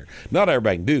standing there. Not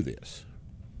everybody can do this.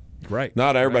 Right.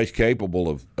 Not everybody's capable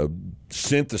of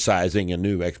synthesizing a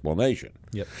new explanation.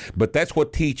 Yep. But that's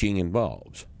what teaching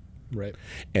involves. Right.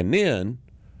 And then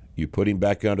you put him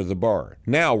back under the bar.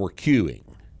 Now we're cueing.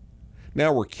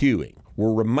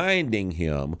 We're reminding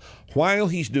him, while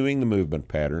he's doing the movement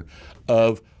pattern,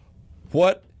 of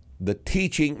what the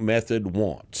teaching method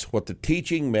wants, what the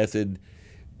teaching method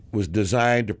was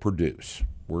designed to produce.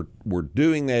 We're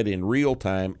doing that in real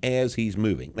time as he's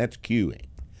moving. That's cueing.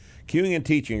 Cueing and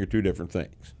teaching are two different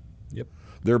things. Yep.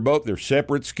 They're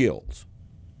separate skills.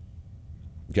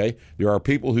 Okay? There are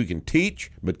people who can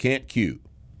teach but can't cue.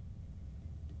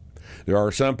 There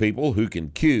are some people who can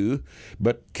cue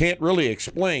but can't really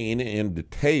explain in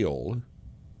detail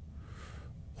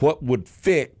what would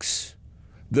fix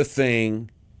the thing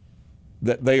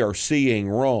that they are seeing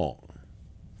wrong.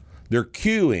 They're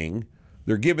cueing,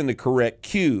 they're given the correct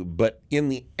cue, but in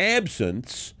the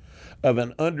absence of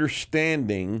an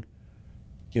understanding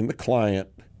in the client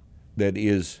that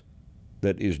is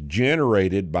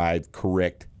generated by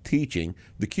correct teaching,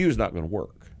 the cue is not going to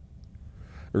work.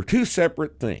 They're two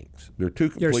separate things. They're two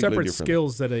completely separate different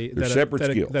skills things.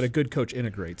 that a good coach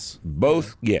integrates.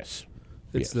 Both, yes.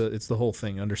 It's the whole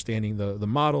thing, understanding the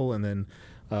model, and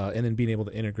then being able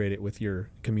to integrate it with your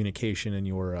communication and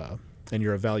your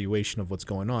evaluation of what's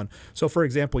going on. So, for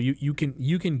example, you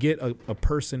can get a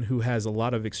person who has a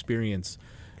lot of experience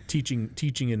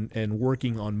teaching and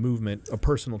working on movement, a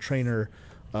personal trainer,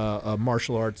 a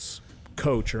martial arts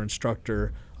coach or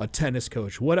instructor, a tennis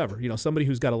coach, whatever, somebody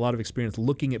who's got a lot of experience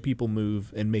looking at people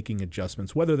move and making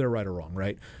adjustments, whether they're right or wrong,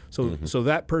 right? So so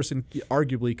that person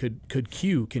arguably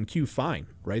can cue fine,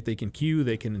 right? They can cue,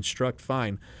 they can instruct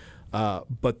fine,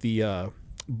 but the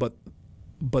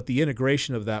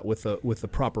integration of that with the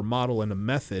proper model and a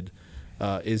method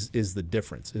is the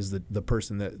difference, is the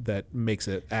person that makes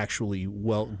it actually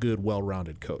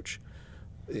well-rounded coach.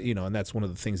 And that's one of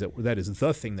the things that is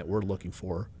the thing that we're looking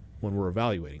for when we're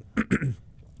evaluating.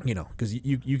 Because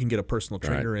you can get a personal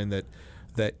trainer in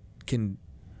that can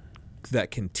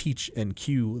teach and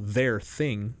cue their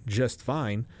thing just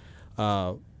fine,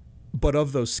 but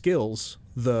of those skills,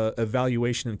 the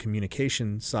evaluation and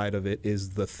communication side of it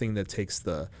is the thing that takes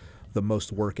the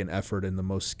most work and effort and the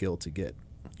most skill to get.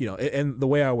 And the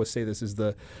way I always say this is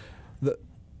the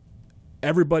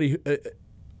everybody,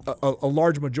 a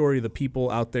large majority of the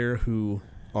people out there who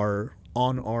are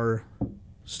on our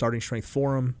Starting Strength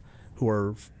forum, who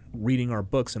are reading our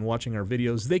books and watching our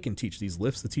videos, they can teach these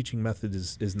lifts. The teaching method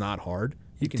is not hard.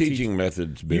 You can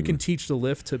you can teach the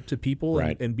lift to people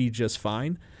and be just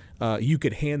fine. You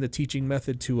could hand the teaching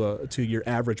method to your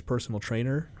average personal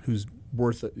trainer who's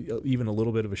worth even a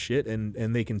little bit of a shit,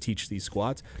 and they can teach these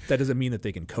squats. That doesn't mean that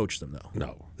they can coach them, though.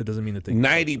 No. That doesn't mean that they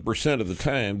 90% of the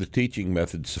time, the teaching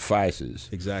method suffices.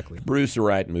 Exactly. To produce the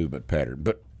right movement pattern.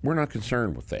 But we're not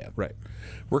concerned with that. Right.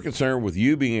 We're concerned with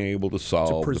you being able to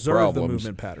solve preserve the problems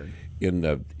the movement pattern in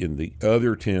the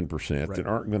other 10% that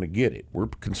aren't going to get it. We're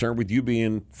concerned with you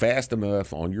being fast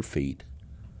enough on your feet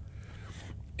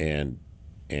and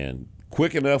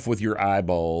quick enough with your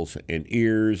eyeballs and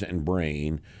ears and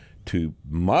brain to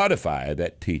modify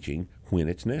that teaching when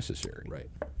it's necessary.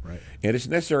 Right. And it's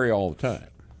necessary all the time.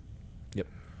 Yep.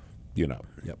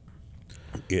 Yep.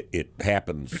 It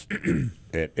happens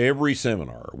at every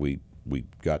seminar. We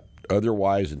got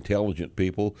otherwise intelligent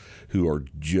people who are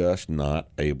just not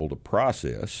able to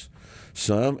process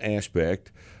some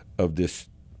aspect of this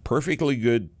perfectly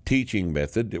good teaching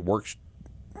method that works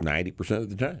 90% of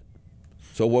the time.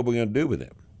 So what are we going to do with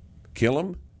them? Kill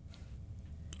them?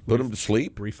 Put them to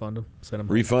sleep? Refund them? Send them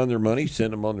home? Refund their money?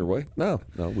 Send them on their way? No,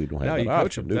 we don't have that you option.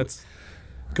 coach them. That's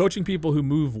coaching people who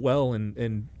move well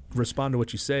and respond to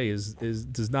what you say is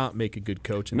does not make a good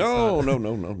coach. And No. it's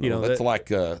not- You know, that's that- like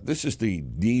this is the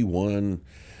D1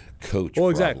 coach. Well,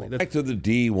 problem. exactly. That's- Back to the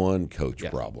D1 coach Yeah.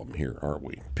 problem here, aren't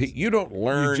we? You don't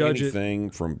learn judge it- anything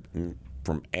from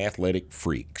athletic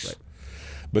freaks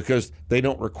because they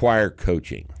don't require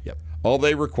coaching. Yep. All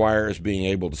they require is being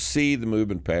able to see the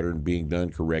movement pattern being done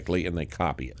correctly, and they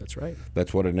copy it. That's right.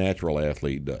 That's what a natural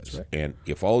athlete does. right. And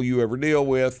if all you ever deal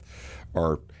with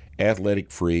are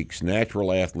athletic freaks,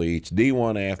 natural athletes,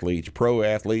 D1 athletes, pro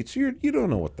athletes, you don't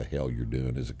know what the hell you're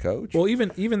doing as a coach. Well, even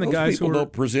the Those guys people who are,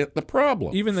 don't present the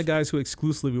problem. even the guys who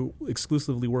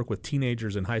exclusively work with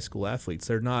teenagers and high school athletes,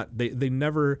 they're not. They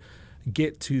never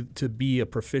get to be a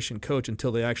proficient coach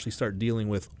until they actually start dealing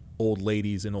with old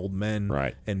ladies and old men,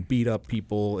 Right. and beat up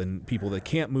people and people that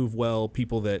can't move well,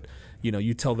 people that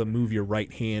you tell them move your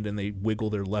right hand and they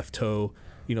wiggle their left toe.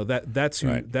 That's who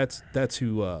Right. that's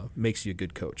who makes you a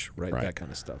good coach, right? Right. That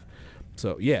kind of stuff.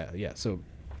 So yeah. So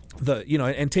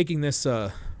and taking this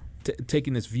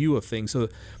taking this view of things. So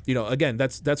again,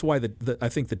 that's why I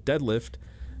think the deadlift.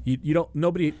 You don't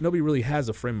nobody really has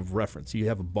a frame of reference. You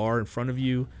have a bar in front of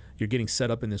you. You're getting set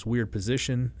up in this weird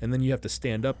position, and then you have to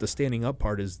stand up. The standing up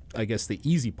part is, I guess, the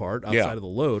easy part outside of the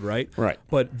load, right? Right.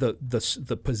 But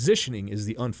the positioning is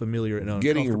the unfamiliar and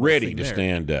uncomfortable Getting ready thing to there.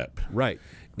 stand up Right.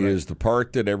 is the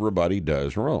part that everybody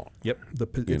does wrong. Yep.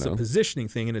 It's a positioning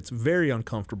thing, and it's very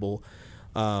uncomfortable.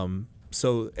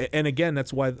 So, and again,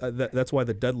 that's why the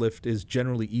deadlift is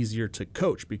generally easier to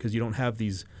coach, because you don't have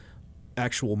these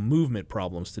actual movement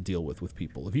problems to deal with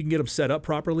people. If you can get them set up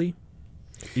properly,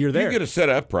 you're there. You get it set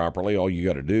up properly. All you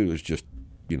got to do is just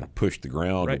push the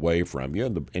ground Right. away from you,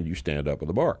 and you stand up with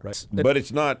the bar. Right. But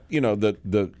it's not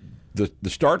the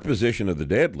start position of the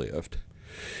deadlift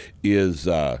is.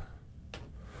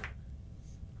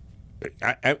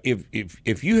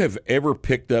 If you have ever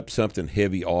picked up something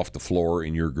heavy off the floor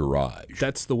in your garage,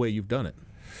 That's the way you've done it.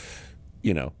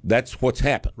 that's what's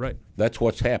happened. Right. That's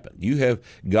what's happened. You have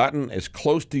gotten as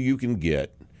close as you can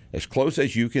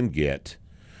get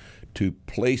to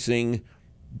placing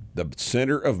the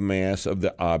center of mass of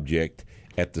the object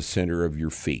at the center of your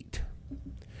feet.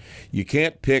 You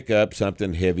can't pick up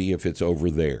something heavy if it's over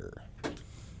there.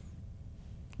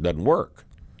 Doesn't work.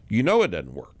 It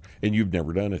doesn't work, and you've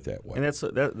never done it that way. And that's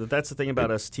the thing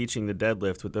about us teaching the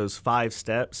deadlift with those 5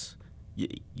 steps.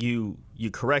 You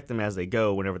correct them as they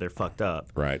go whenever they're fucked up.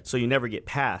 Right. So you never get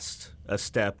past a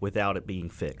step without it being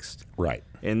fixed. Right.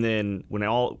 And then when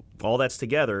all that's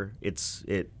together, it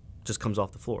just comes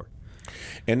off the floor.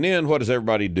 And then what does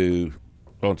everybody do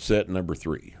on set number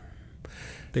 3?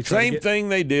 They try to Same get- thing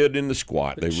they did in the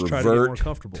squat. They just try to get more revert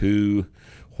comfortable. to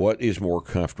what is more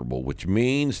comfortable, which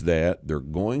means that they're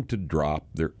going to drop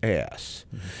their ass.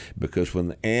 Because when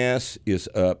the ass is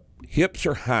up, hips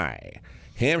are high,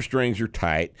 hamstrings are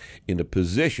tight in a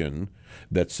position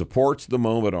that supports the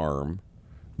moment arm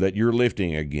that you're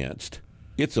lifting against.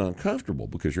 It's uncomfortable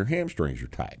because your hamstrings are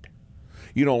tight.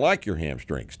 You don't like your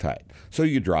hamstrings tight, so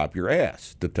you drop your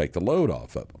ass to take the load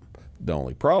off of them. The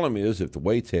only problem is if the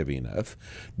weight's heavy enough,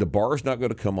 the bar's not going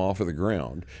to come off of the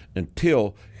ground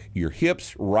until your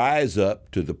hips rise up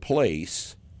to the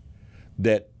place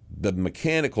that the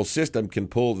mechanical system can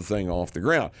pull the thing off the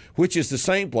ground, which is the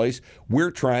same place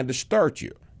we're trying to start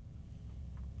you.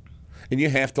 And you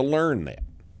have to learn that.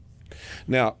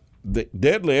 Now, the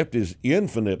deadlift is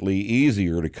infinitely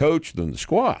easier to coach than the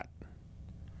squat.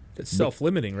 It's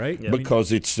self-limiting, right? I mean,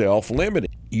 Because it's self-limiting.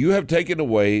 You have taken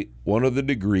away one of the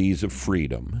degrees of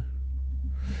freedom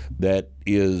that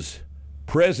is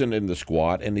present in the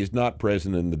squat and is not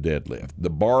present in the deadlift. The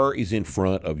bar is in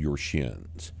front of your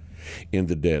shins in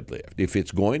the deadlift. If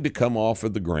it's going to come off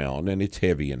of the ground and it's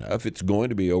heavy enough, it's going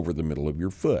to be over the middle of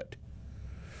your foot.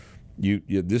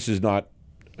 This is not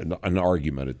an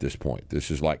argument at this point. This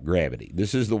is like gravity.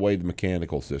 This is the way the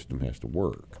mechanical system has to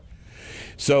work.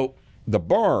 So the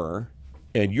bar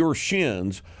and your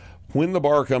shins, when the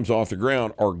bar comes off the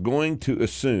ground, are going to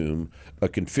assume a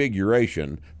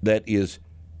configuration that is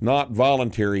not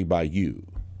voluntary by you.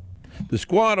 The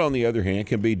squat, on the other hand,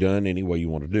 can be done any way you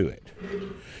want to do it.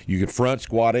 You can front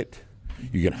squat it.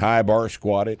 You can high bar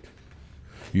squat it.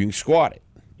 You can squat it.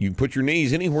 You can put your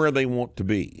knees anywhere they want to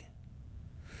be.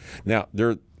 Now,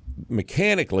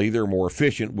 mechanically, they're more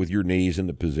efficient with your knees in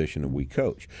the position that we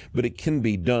coach, but it can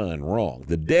be done wrong.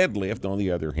 The deadlift, on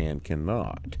the other hand,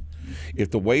 cannot. If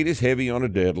the weight is heavy on a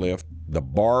deadlift, the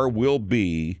bar will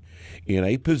be in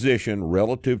a position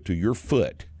relative to your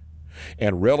foot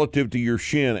and relative to your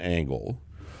shin angle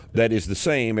that is the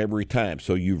same every time.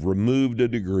 So you've removed a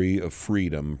degree of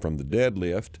freedom from the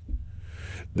deadlift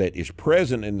that is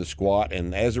present in the squat,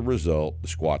 and as a result, the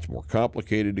squat's more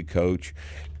complicated to coach,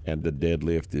 and the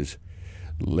deadlift is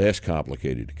less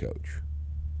complicated to coach.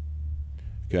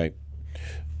 Okay,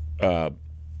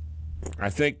 I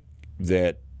think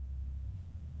that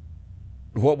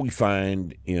what we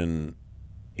find in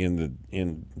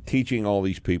teaching all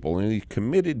these people and these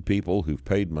committed people who've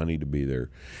paid money to be there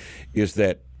is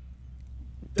that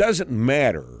it doesn't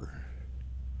matter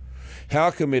how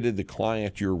committed the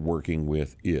client you're working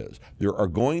with is. There are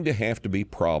going to have to be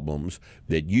problems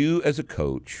that you as a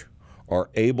coach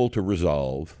are able to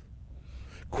resolve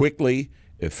quickly,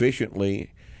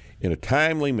 efficiently, in a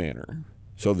timely manner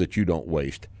so that you don't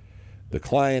waste the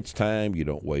client's time, you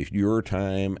don't waste your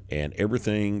time, and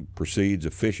everything proceeds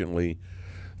efficiently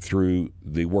through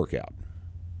the workout.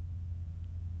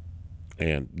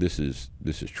 And this is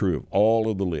true of all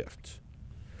of the lifts.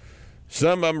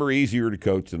 Some of them are easier to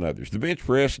coach than others. The bench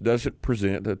press doesn't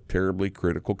present a terribly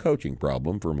critical coaching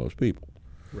problem for most people.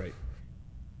 Right.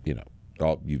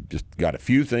 You've just got a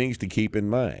few things to keep in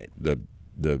mind.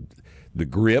 The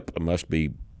grip must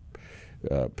be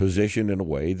positioned in a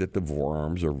way that the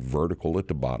forearms are vertical at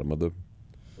the bottom of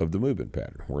the movement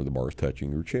pattern, where the bar is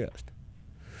touching your chest.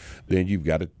 Then you've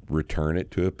got to return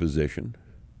it to a position,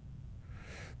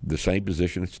 the same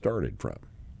position it started from.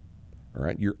 All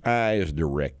right, your eyes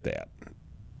direct that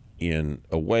in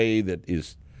a way that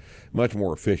is much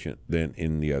more efficient than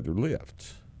in the other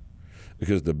lifts,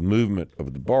 because the movement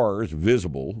of the bar is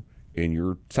visible in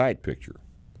your sight picture.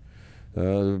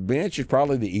 The bench is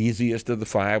probably the easiest of the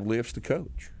 5 lifts to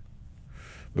coach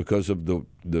because of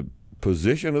the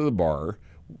position of the bar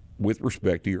with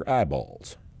respect to your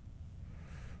eyeballs.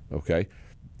 Okay?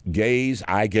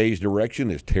 Eye gaze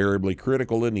direction is terribly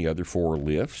critical in the other 4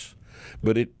 lifts,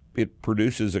 but it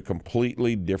produces a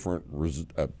completely different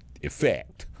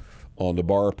effect on the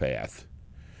bar path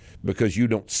because you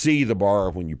don't see the bar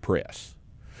when you press.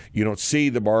 You don't see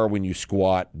the bar when you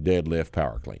squat, deadlift,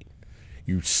 power clean.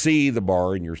 You see the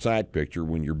bar in your side picture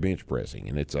when you're bench pressing,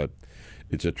 and it's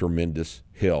a tremendous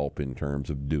help in terms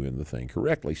of doing the thing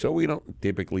correctly. So we don't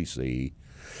typically see,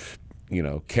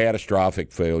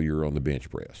 catastrophic failure on the bench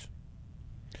press.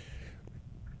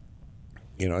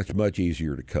 It's much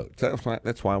easier to coach.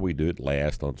 That's why we do it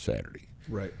last on Saturday.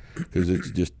 Right. Because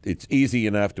it's easy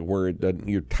enough to where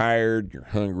you're tired, you're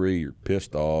hungry, you're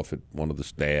pissed off at one of the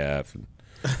staff, and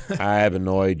I've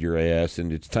annoyed your ass,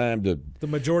 and it's time to. The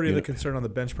majority of the concern on the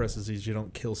bench press is you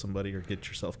don't kill somebody or get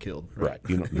yourself killed. Right.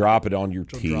 Drop it on your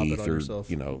Don't teeth, drop it on or yourself.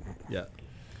 Yeah.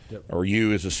 Yep. or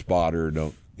you as a spotter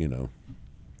don't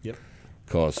Yep.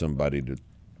 cause somebody to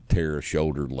tear a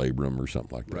shoulder labrum or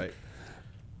something like that. Right.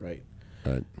 Right.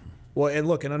 Right. Well, and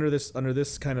look, and under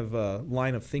this kind of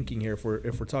line of thinking here, if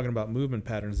we're talking about movement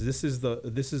patterns, this is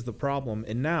the problem.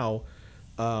 And now,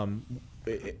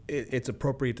 it's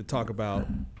appropriate to talk about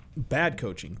bad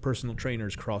coaching, personal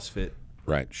trainers, CrossFit,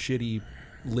 Right. shitty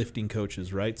lifting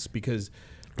coaches, right? It's because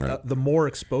the more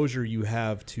exposure you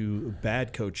have to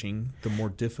bad coaching, the more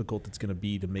difficult it's going to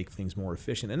be to make things more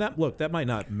efficient. And that might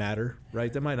not matter,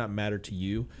 right? That might not matter to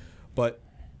you, but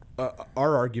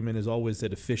our argument is always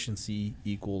that efficiency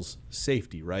equals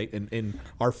safety, right? And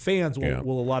our fans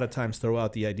will a lot of times throw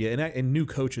out the idea, and new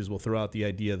coaches will throw out the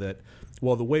idea that,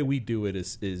 well, the way we do it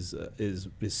is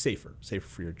safer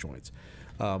for your joints,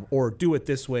 or do it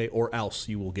this way, or else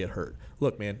you will get hurt.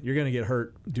 Look, man, you're going to get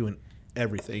hurt doing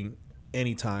everything,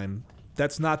 anytime.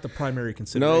 That's not the primary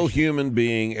consideration. No human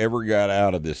being ever got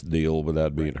out of this deal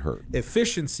without being hurt.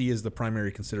 Efficiency is the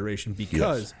primary consideration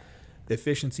because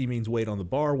efficiency means weight on the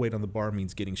bar. Weight on the bar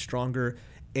means getting stronger.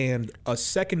 And a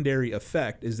secondary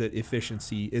effect is that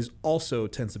efficiency also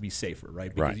tends to be safer,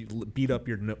 right? Because you beat up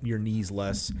your knees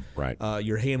less. Right.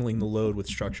 You're handling the load with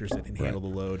structures that can handle the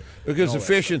load. Because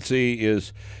efficiency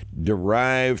is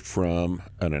derived from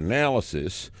an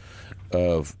analysis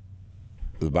of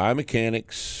the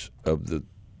biomechanics of the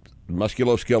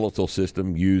musculoskeletal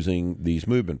system using these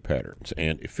movement patterns.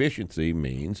 And efficiency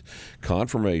means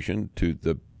conformation to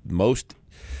the most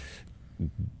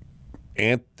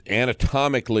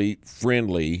anatomically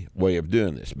friendly way of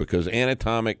doing this, because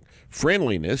anatomic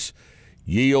friendliness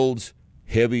yields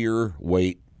heavier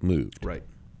weight moved. Right.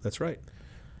 That's right.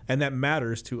 And that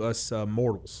matters to us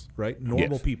mortals, right?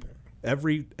 Normal people.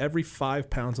 Every 5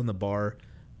 pounds on the bar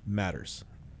matters.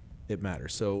 It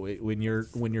matters. So when you've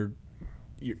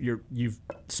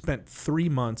spent 3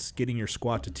 months getting your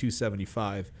squat to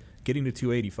 275, getting to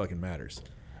 280 fucking matters.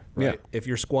 Right? Yeah. If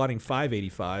you're squatting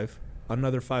 585,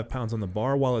 another 5 pounds on the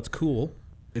bar, while it's cool,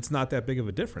 it's not that big of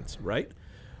a difference, right?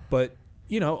 But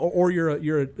or you're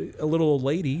a little old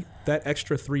lady, that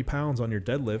extra 3 pounds on your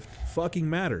deadlift fucking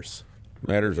matters.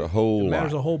 Matters a whole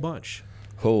Matters lot. a whole bunch.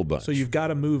 Whole bunch. So you've got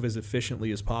to move as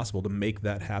efficiently as possible to make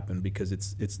that happen, because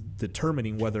it's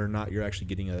determining whether or not you're actually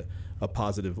getting a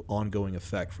positive ongoing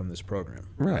effect from this program.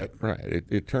 Right. It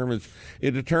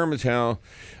determines how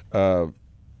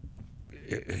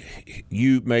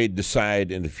you may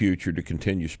decide in the future to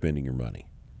continue spending your money.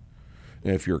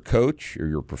 And if you're a coach or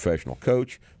you're a professional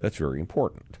coach, that's very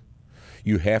important.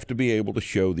 You have to be able to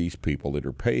show these people that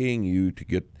are paying you to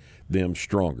get them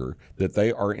stronger that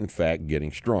they are in fact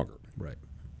getting stronger. Right.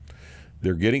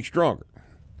 They're getting stronger.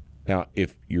 Now,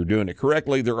 if you're doing it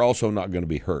correctly, they're also not going to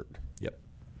be hurt. Yep.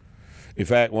 In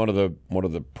fact, one of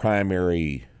the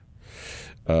primary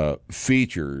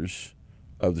features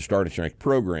of the Starting Strength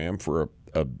program for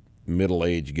a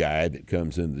middle-aged guy that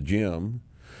comes in the gym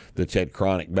that's had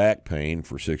chronic back pain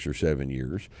for 6 or 7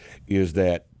 years is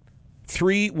that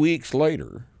 3 weeks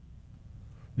later,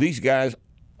 these guys,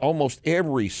 almost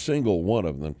every single one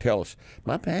of them, tell us,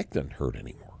 my back doesn't hurt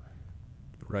anymore.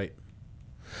 Right.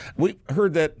 We've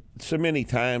heard that so many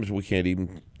times we can't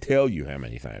even tell you how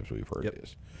many times we've heard Yep.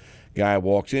 this. Guy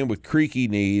walks in with creaky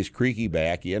knees, creaky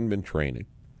back. He hadn't been training.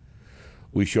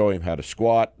 We show him how to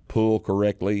squat, pull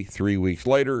correctly. 3 weeks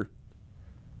later,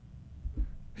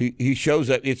 he shows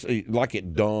up. It's like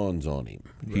it dawns on him.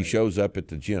 Right. He shows up at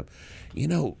the gym. You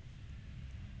know,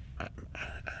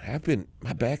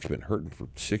 my back's been hurting for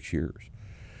 6 years,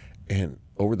 and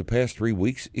over the past 3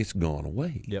 weeks, it's gone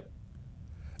away. Yep.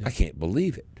 I can't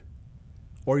believe it.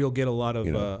 Or you'll get a lot of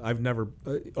You know.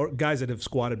 or guys that have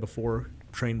squatted before,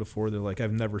 trained before. They're like,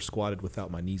 I've never squatted without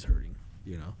my knees hurting.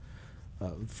 You know,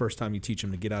 first time you teach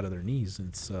them to get out of their knees,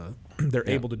 it's they're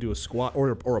able to do a squat or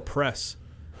a press,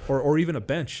 or even a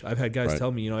bench. I've had guys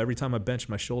tell me, every time I bench,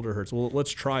 my shoulder hurts. Well,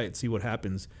 let's try it, see what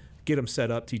happens. Get them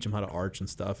set up, teach them how to arch and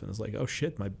stuff, and it's like, oh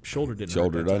shit, my shoulder didn't.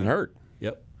 Shoulder doesn't hurt.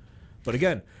 Yep. But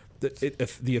again,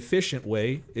 the efficient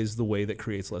way is the way that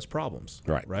creates less problems.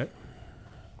 Right. Right.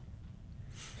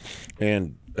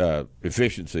 And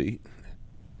efficiency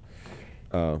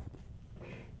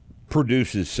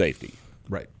produces safety.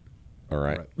 Right. All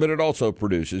right. But it also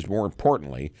produces, more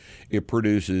importantly, it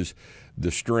produces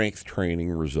the strength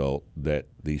training result that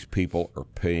these people are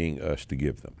paying us to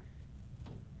give them.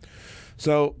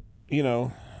 So,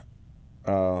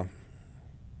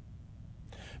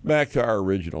 back to our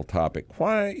original topic,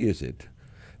 why is it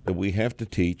that we have to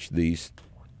teach these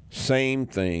same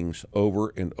things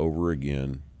over and over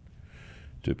again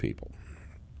to people?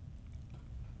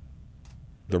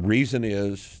 The reason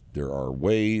is there are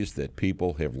ways that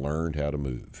people have learned how to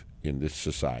move in this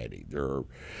society. There are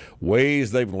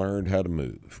ways they've learned how to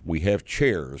move. We have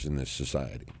chairs in this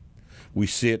society. We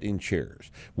sit in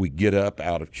chairs. We get up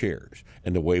out of chairs.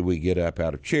 And the way we get up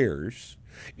out of chairs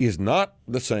is not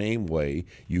the same way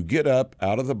you get up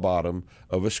out of the bottom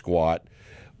of a squat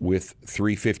with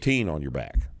 315 on your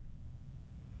back.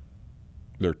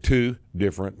 They're two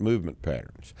different movement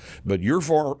patterns. But you're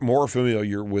more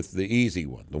familiar with the easy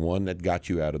one, the one that got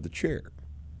you out of the chair.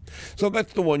 So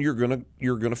that's the one you're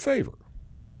gonna favor.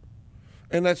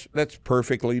 And that's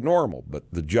perfectly normal.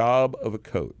 But the job of a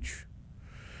coach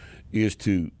is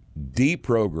to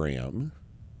deprogram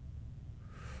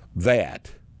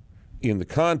that in the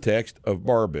context of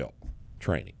barbell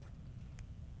training.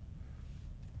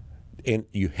 And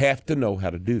you have to know how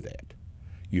to do that.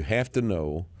 You have to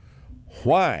know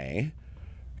why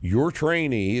your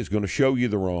trainee is going to show you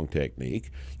the wrong technique.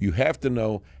 You have to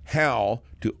know how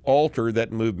to alter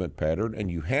that movement pattern, and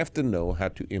you have to know how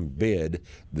to embed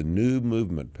the new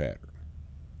movement pattern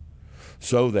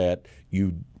so that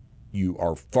you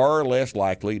are far less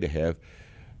likely to have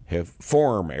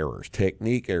form errors,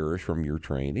 technique errors from your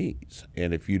trainees.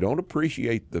 And if you don't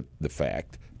appreciate the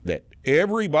fact that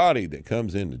everybody that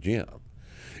comes in the gym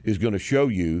is going to show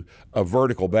you a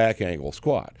vertical back angle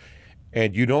squat,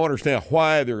 and you don't understand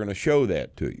why they're going to show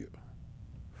that to you,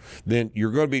 then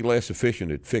you're going to be less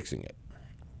efficient at fixing it.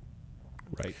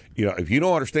 Right. If you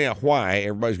don't understand why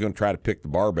everybody's going to try to pick the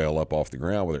barbell up off the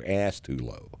ground with their ass too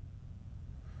low,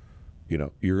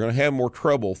 you're going to have more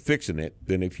trouble fixing it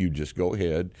than if you just go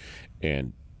ahead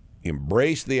and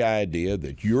embrace the idea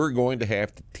that you're going to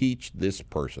have to teach this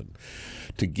person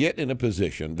to get in a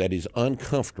position that is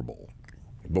uncomfortable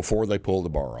before they pull the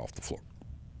bar off the floor.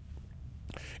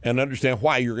 And understand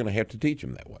why you're going to have to teach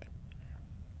them that way.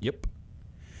 Yep.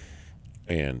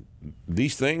 And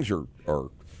these things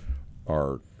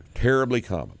are terribly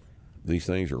common. These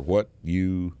things are what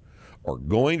you are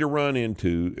going to run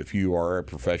into if you are a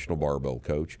professional barbell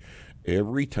coach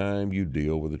every time you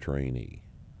deal with a trainee.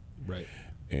 Right.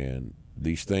 And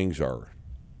these things are,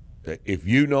 if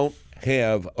you don't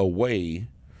have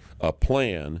a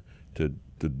plan to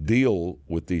deal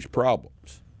with these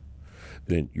problems,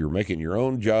 then you're making your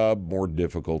own job more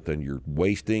difficult and you're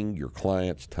wasting your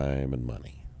client's time and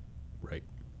money. Right.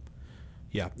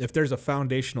 Yeah. If there's a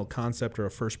foundational concept or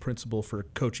a first principle for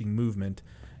coaching movement,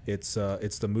 it's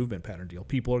the movement pattern deal.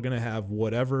 People are going to have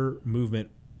whatever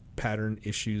movement pattern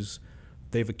issues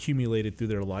they've accumulated through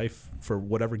their life for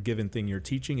whatever given thing you're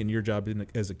teaching, and your job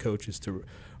as a coach is to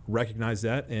recognize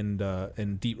that and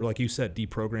like you said,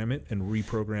 deprogram it and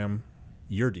reprogram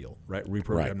your deal, right?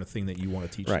 Reprogram the thing that you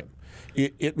want to teach them.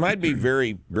 It might be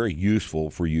very, very useful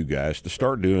for you guys to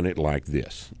start doing it like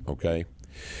this, okay?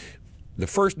 The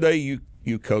first day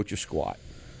you coach a squat,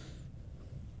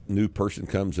 new person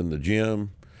comes in the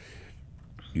gym,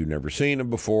 you've never seen them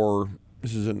before.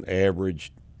 This is an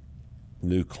average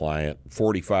new client,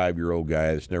 45-year-old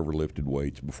guy that's never lifted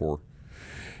weights before.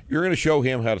 You're going to show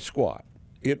him how to squat.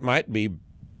 It might be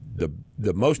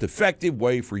the most effective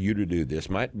way for you to do this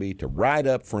might be to right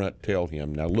up front tell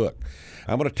him, now look,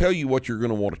 I'm going to tell you what you're going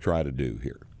to want to try to do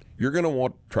here. You're going to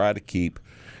want to try to keep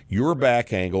your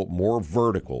back angle more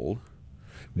vertical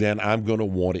than I'm going to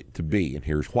want it to be. And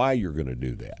here's why you're going to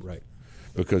do that. Right.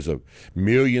 Because of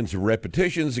millions of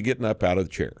repetitions of getting up out of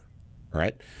the chair.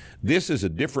 Right? This is a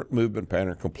different movement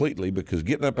pattern completely because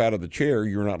getting up out of the chair,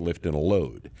 you're not lifting a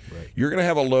load. Right. You're going to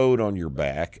have a load on your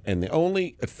back, and the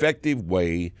only effective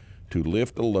way to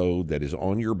lift a load that is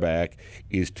on your back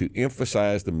is to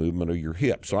emphasize the movement of your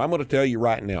hips. So I'm going to tell you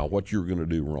right now what you're going to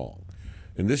do wrong,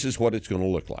 and this is what it's going to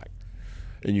look like.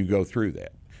 And you go through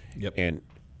that. Yep. And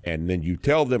then you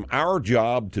tell them our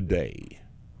job today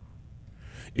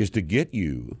is to get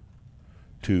you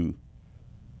to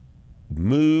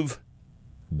move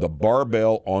the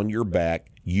barbell on your back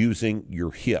using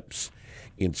your hips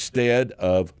instead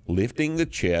of lifting the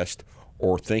chest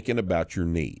or thinking about your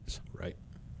knees. Right.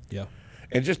 Yeah.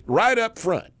 And just right up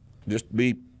front, just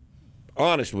be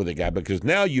honest with the guy because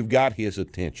now you've got his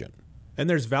attention. And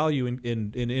there's value in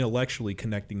intellectually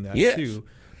connecting that Yes. too.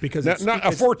 Because Now, it's, not a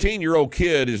 14-year-old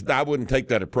kid is. I wouldn't take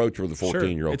that approach with a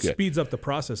 14-year-old It kid. speeds up the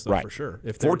process, though, Right. for sure.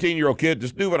 If they're- 14-year-old kid,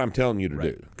 just do what I'm telling you to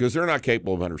Right. do because they're not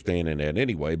capable of understanding that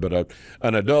anyway. But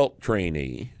an adult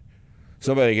trainee,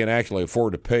 somebody can actually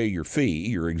afford to pay your fee,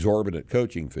 your exorbitant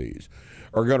coaching fees,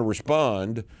 are going to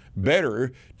respond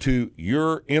better to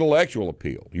your intellectual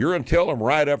appeal. You're going to tell them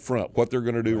right up front what they're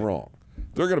going to do wrong.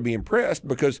 They're going to be impressed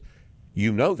because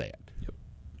you know that,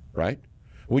 right?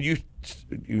 When you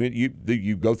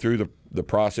go through the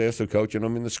process of coaching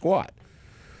them in the squat,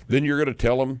 then you're going to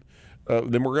tell them,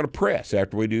 then we're going to press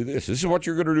after we do this. This is what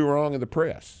you're going to do wrong in the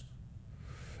press.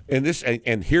 And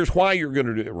here's why you're going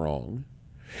to do it wrong.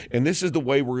 And this is the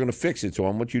way we're going to fix it. So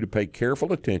I want you to pay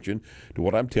careful attention to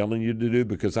what I'm telling you to do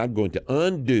because I'm going to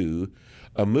undo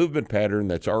a movement pattern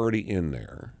that's already in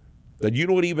there that you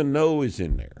don't even know is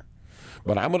in there.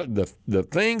 But I'm going to the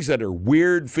things that are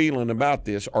weird feeling about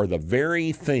this are the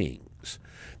very things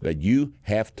that you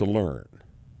have to learn.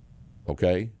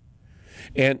 Okay?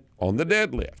 And on the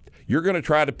deadlift, you're going to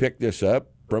try to pick this up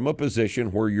from a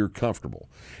position where you're comfortable.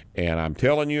 And I'm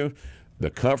telling you, the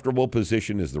comfortable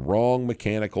position is the wrong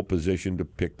mechanical position to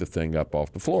pick the thing up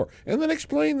off the floor. And then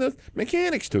explain the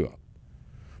mechanics to them.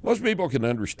 Most people can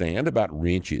understand about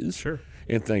wrenches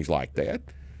and things like that.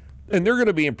 And they're going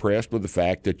to be impressed with the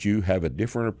fact that you have a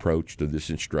different approach to this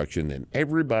instruction than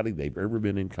everybody they've ever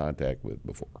been in contact with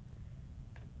before.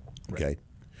 Okay?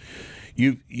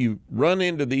 You run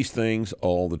into these things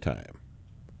all the time.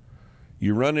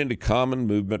 You run into common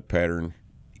movement pattern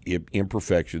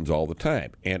imperfections all the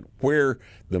time. And where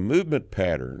the movement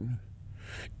pattern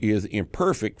is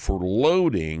imperfect for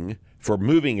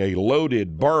moving a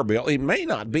loaded barbell, it may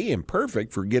not be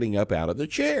imperfect for getting up out of the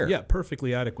chair. Yeah,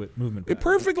 perfectly adequate movement pattern.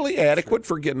 Perfectly adequate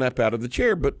for getting up out of the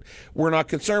chair, but we're not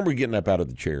concerned with getting up out of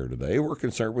the chair today. We're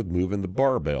concerned with moving the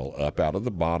barbell up out of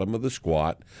the bottom of the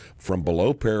squat from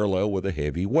below parallel with a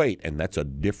heavy weight, and that's a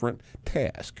different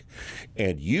task.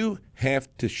 And you have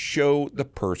to show the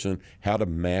person how to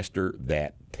master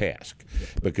that task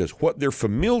because what they're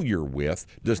familiar with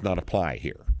does not apply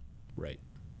here. Right.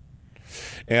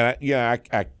 And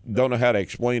I don't know how to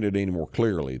explain it any more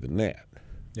clearly than that.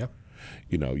 Yeah.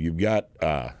 You know, you've got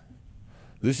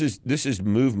this is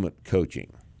movement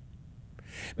coaching.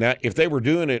 Now, if they were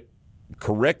doing it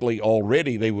correctly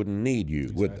already, they wouldn't need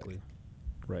you, would they?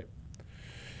 Right.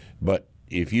 But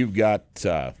if you've got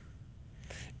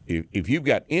if you've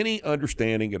got any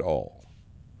understanding at all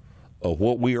of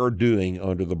what we are doing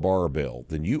under the barbell,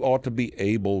 then you ought to be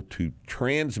able to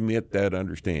transmit that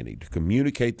understanding, to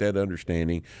communicate that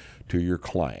understanding to your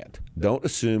client. Don't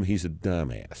assume he's a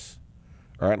dumbass.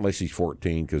 All right, unless he's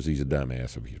 14, because he's a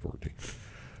dumbass if he's 14.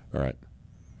 All right.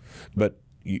 But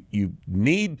you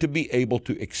need to be able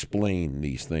to explain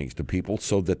these things to people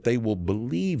so that they will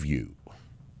believe you,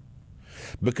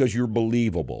 because you're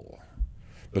believable,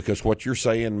 because what you're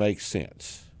saying makes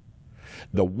sense.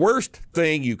 The worst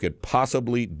thing you could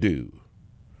possibly do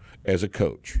as a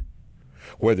coach,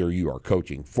 whether you are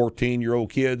coaching 14-year-old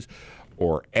kids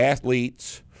or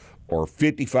athletes or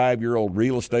 55-year-old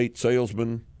real estate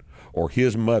salesman or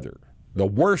his mother, the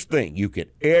worst thing you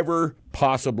could ever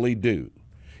possibly do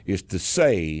is to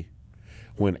say,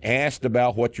 when asked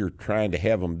about what you're trying to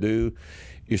have them do,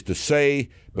 is to say,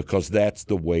 because that's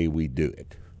the way we do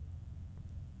it.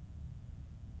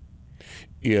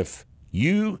 If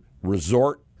you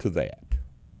resort to that,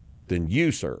 then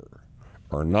you, sir,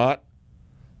 are not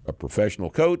a professional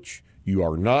coach. You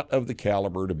are not of the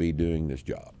caliber to be doing this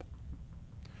job.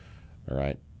 All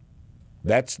right?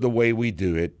 That's the way we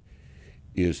do it,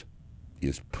 is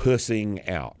pussing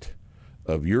out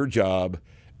of your job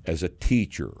as a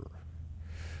teacher,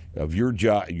 of your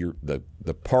job,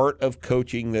 the part of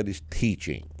coaching that is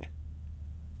teaching,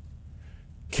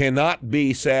 cannot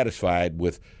be satisfied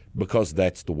with because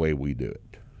that's the way we do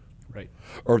it. Right.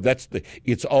 Or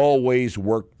it's always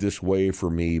worked this way for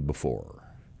me before,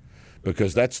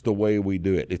 because that's the way we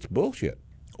do it. It's bullshit.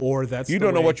 Or that's You the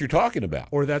don't know way- what you're talking about.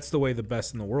 Or that's the way the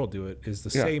best in the world do it. Is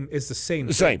the Yeah. same. It's the same.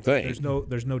 The same thing.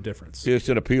 There's no difference. It's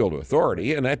an appeal to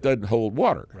authority, and that doesn't hold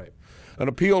water. Right. An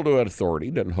appeal to an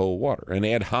authority doesn't hold water. An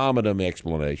ad hominem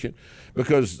explanation,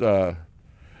 because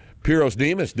Pyrrhus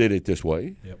Demas did it this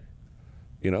way. Yep.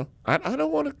 You know, I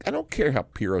don't care how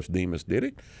Pyrrhus Demas did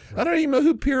it. I don't even know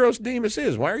who Pyrrhus Demas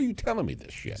is. Why are you telling me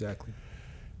this shit? Exactly.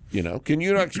 You know, can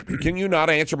you not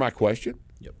answer my question?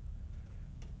 Yep.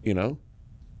 You know,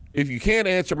 if you can't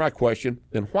answer my question,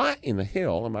 then why in the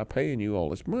hell am I paying you all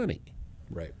this money?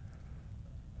 Right.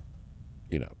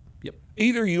 You know. Yep.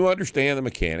 Either you understand the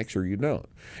mechanics or you don't.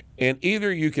 And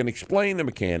either you can explain the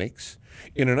mechanics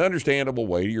in an understandable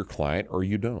way to your client, or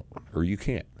you don't, or you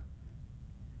can't.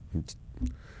 It's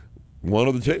one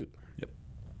of the two. Yep.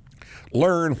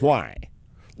 Learn why.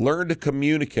 Learn to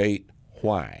communicate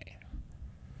why.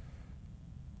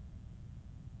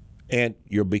 And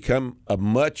you'll become a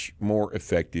much more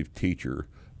effective teacher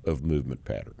of movement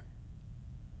pattern.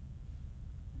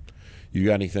 You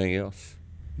got anything else?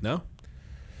 No.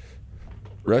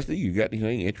 Rusty, you got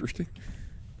anything interesting?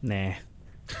 Nah.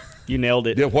 You nailed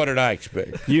it. What did I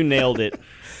expect? You nailed it.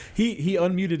 He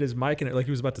unmuted his mic and it like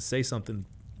he was about to say something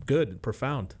good and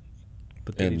profound,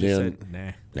 but then And he just then- said,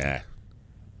 "Nah." Nah.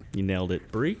 You nailed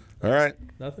it. Bree, All right.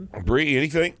 nothing. Bree,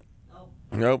 anything? Oh,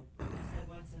 Nope. I said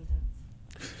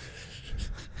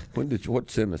one sentence. What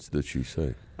sentence did she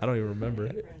say? I don't even remember.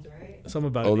 Aprons, right? Something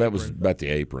about. Oh, an that was apron. about the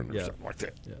apron or Yeah. something like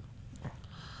that. Yeah.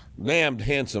 Damned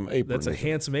handsome apron. That's a isn't it?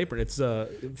 handsome apron. It's a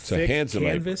a thick handsome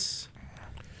apron. canvas,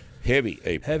 Heavy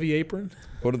apron. heavy apron.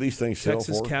 What do these things sell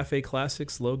Texas for? Cafe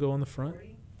Classics logo on the front.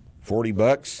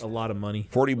 $40. A lot of money.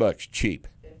 $40 cheap.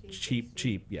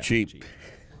 Cheap. Yeah. Cheap.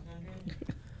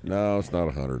 No, it's not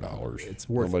 $100. It's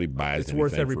worth. Nobody buys It's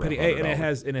worth anything every for penny. Hey,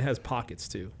 $100. and it has pockets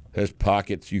too. Has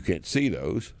pockets. You can't see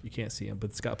those You can't see them, but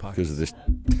it's got pockets. because of this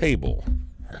table.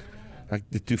 I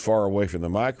get too far away from the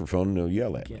microphone and they'll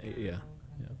yell at me. Yeah.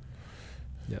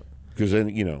 Yep. Because then,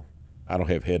 you know, I don't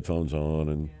have headphones on.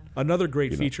 And Another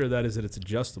great You know. feature of that is that it's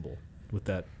adjustable with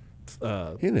that.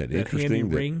 isn't it that interesting handy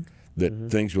that, ring, that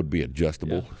things would be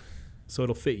adjustable? Yeah. So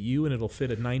it'll fit you and it'll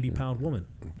fit a 90-pound woman,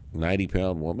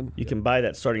 90-pound woman, You can buy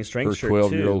that starting her strength shirt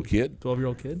 12-year-old too. kid.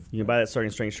 12-year-old kid. You can buy that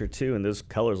starting strength shirt too, and those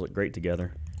colors look great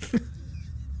together.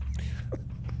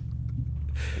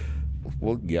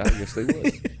 Well, yeah, I guess they would.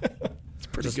 It's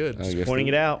pretty good. I guess Pointing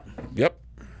they it out. Yep.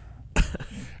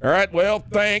 All right. Well,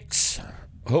 thanks.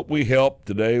 Hope we helped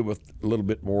today with a little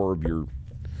bit more of your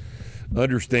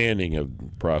understanding of the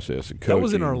process of coaching. That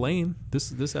was in our lane.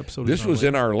 This episode. This was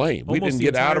in our lane. We Almost didn't the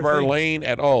get out of entire our thing. lane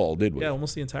at all, did we? Yeah,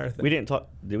 almost the entire thing. We didn't talk.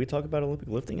 Did we talk about Olympic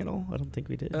lifting at all? I don't think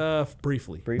we did.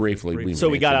 Briefly. Briefly. We So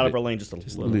we got out of mentioned our lane just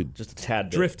a little, just a tad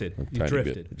bit. Drifted. You tiny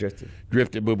drifted. bit. Drifted.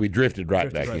 Drifted, but we drifted right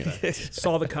Drifted back right in. back.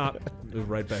 Saw the cop. Moved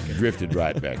right back in. Drifted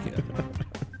right back in.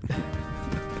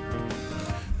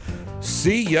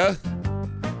 See ya.